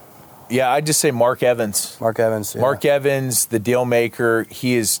another one. Yeah, I'd just say Mark Evans. Mark Evans. Yeah. Mark Evans, the deal maker.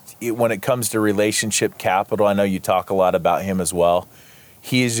 He is, when it comes to relationship capital, I know you talk a lot about him as well.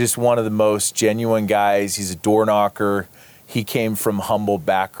 He is just one of the most genuine guys. He's a door knocker. He came from humble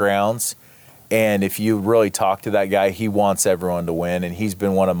backgrounds. And if you really talk to that guy, he wants everyone to win. And he's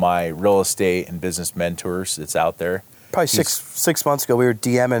been one of my real estate and business mentors that's out there. Probably six months ago, we were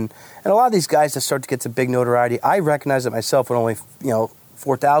DMing. And a lot of these guys that start to get some big notoriety, I recognize it myself with only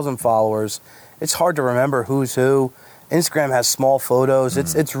 4,000 followers. It's hard to remember who's who. Instagram has small photos.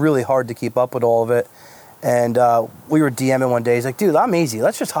 It's really hard to keep up with all of it. And we were DMing one day. He's like, dude, I'm easy.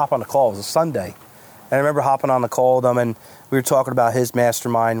 Let's just hop on the call. It was a Sunday. And I remember hopping on the call with him, and we were talking about his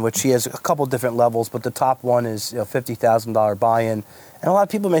mastermind, which he has a couple different levels, but the top one is $50,000 buy-in. And a lot of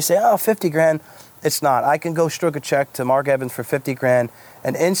people may say, oh, 50 grand. It's not. I can go stroke a check to Mark Evans for 50 grand,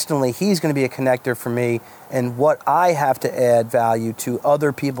 and instantly he's going to be a connector for me and what I have to add value to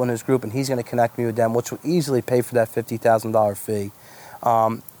other people in his group, and he's going to connect me with them, which will easily pay for that $50,000 fee.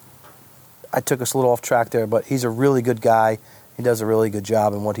 I took us a little off track there, but he's a really good guy. He does a really good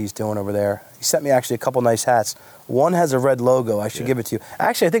job in what he's doing over there. He sent me actually a couple nice hats. One has a red logo. I should give it to you.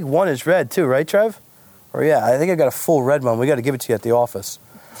 Actually, I think one is red too, right, Trev? Or yeah, I think I got a full red one. We got to give it to you at the office.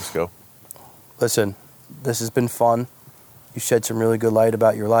 Let's go. Listen, this has been fun. You shed some really good light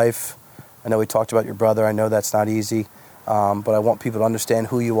about your life. I know we talked about your brother. I know that's not easy. But I want people to understand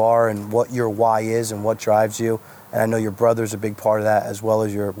who you are and what your why is and what drives you. And I know your brother's a big part of that, as well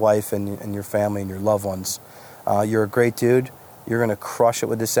as your wife and your family and your loved ones. You're a great dude. You're going to crush it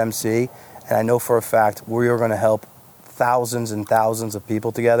with this MC. And I know for a fact we are going to help thousands and thousands of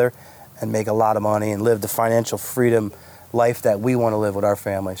people together and make a lot of money and live the financial freedom life that we want to live with our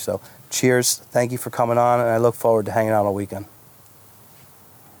family. So cheers. Thank you for coming on, and I look forward to hanging out all weekend.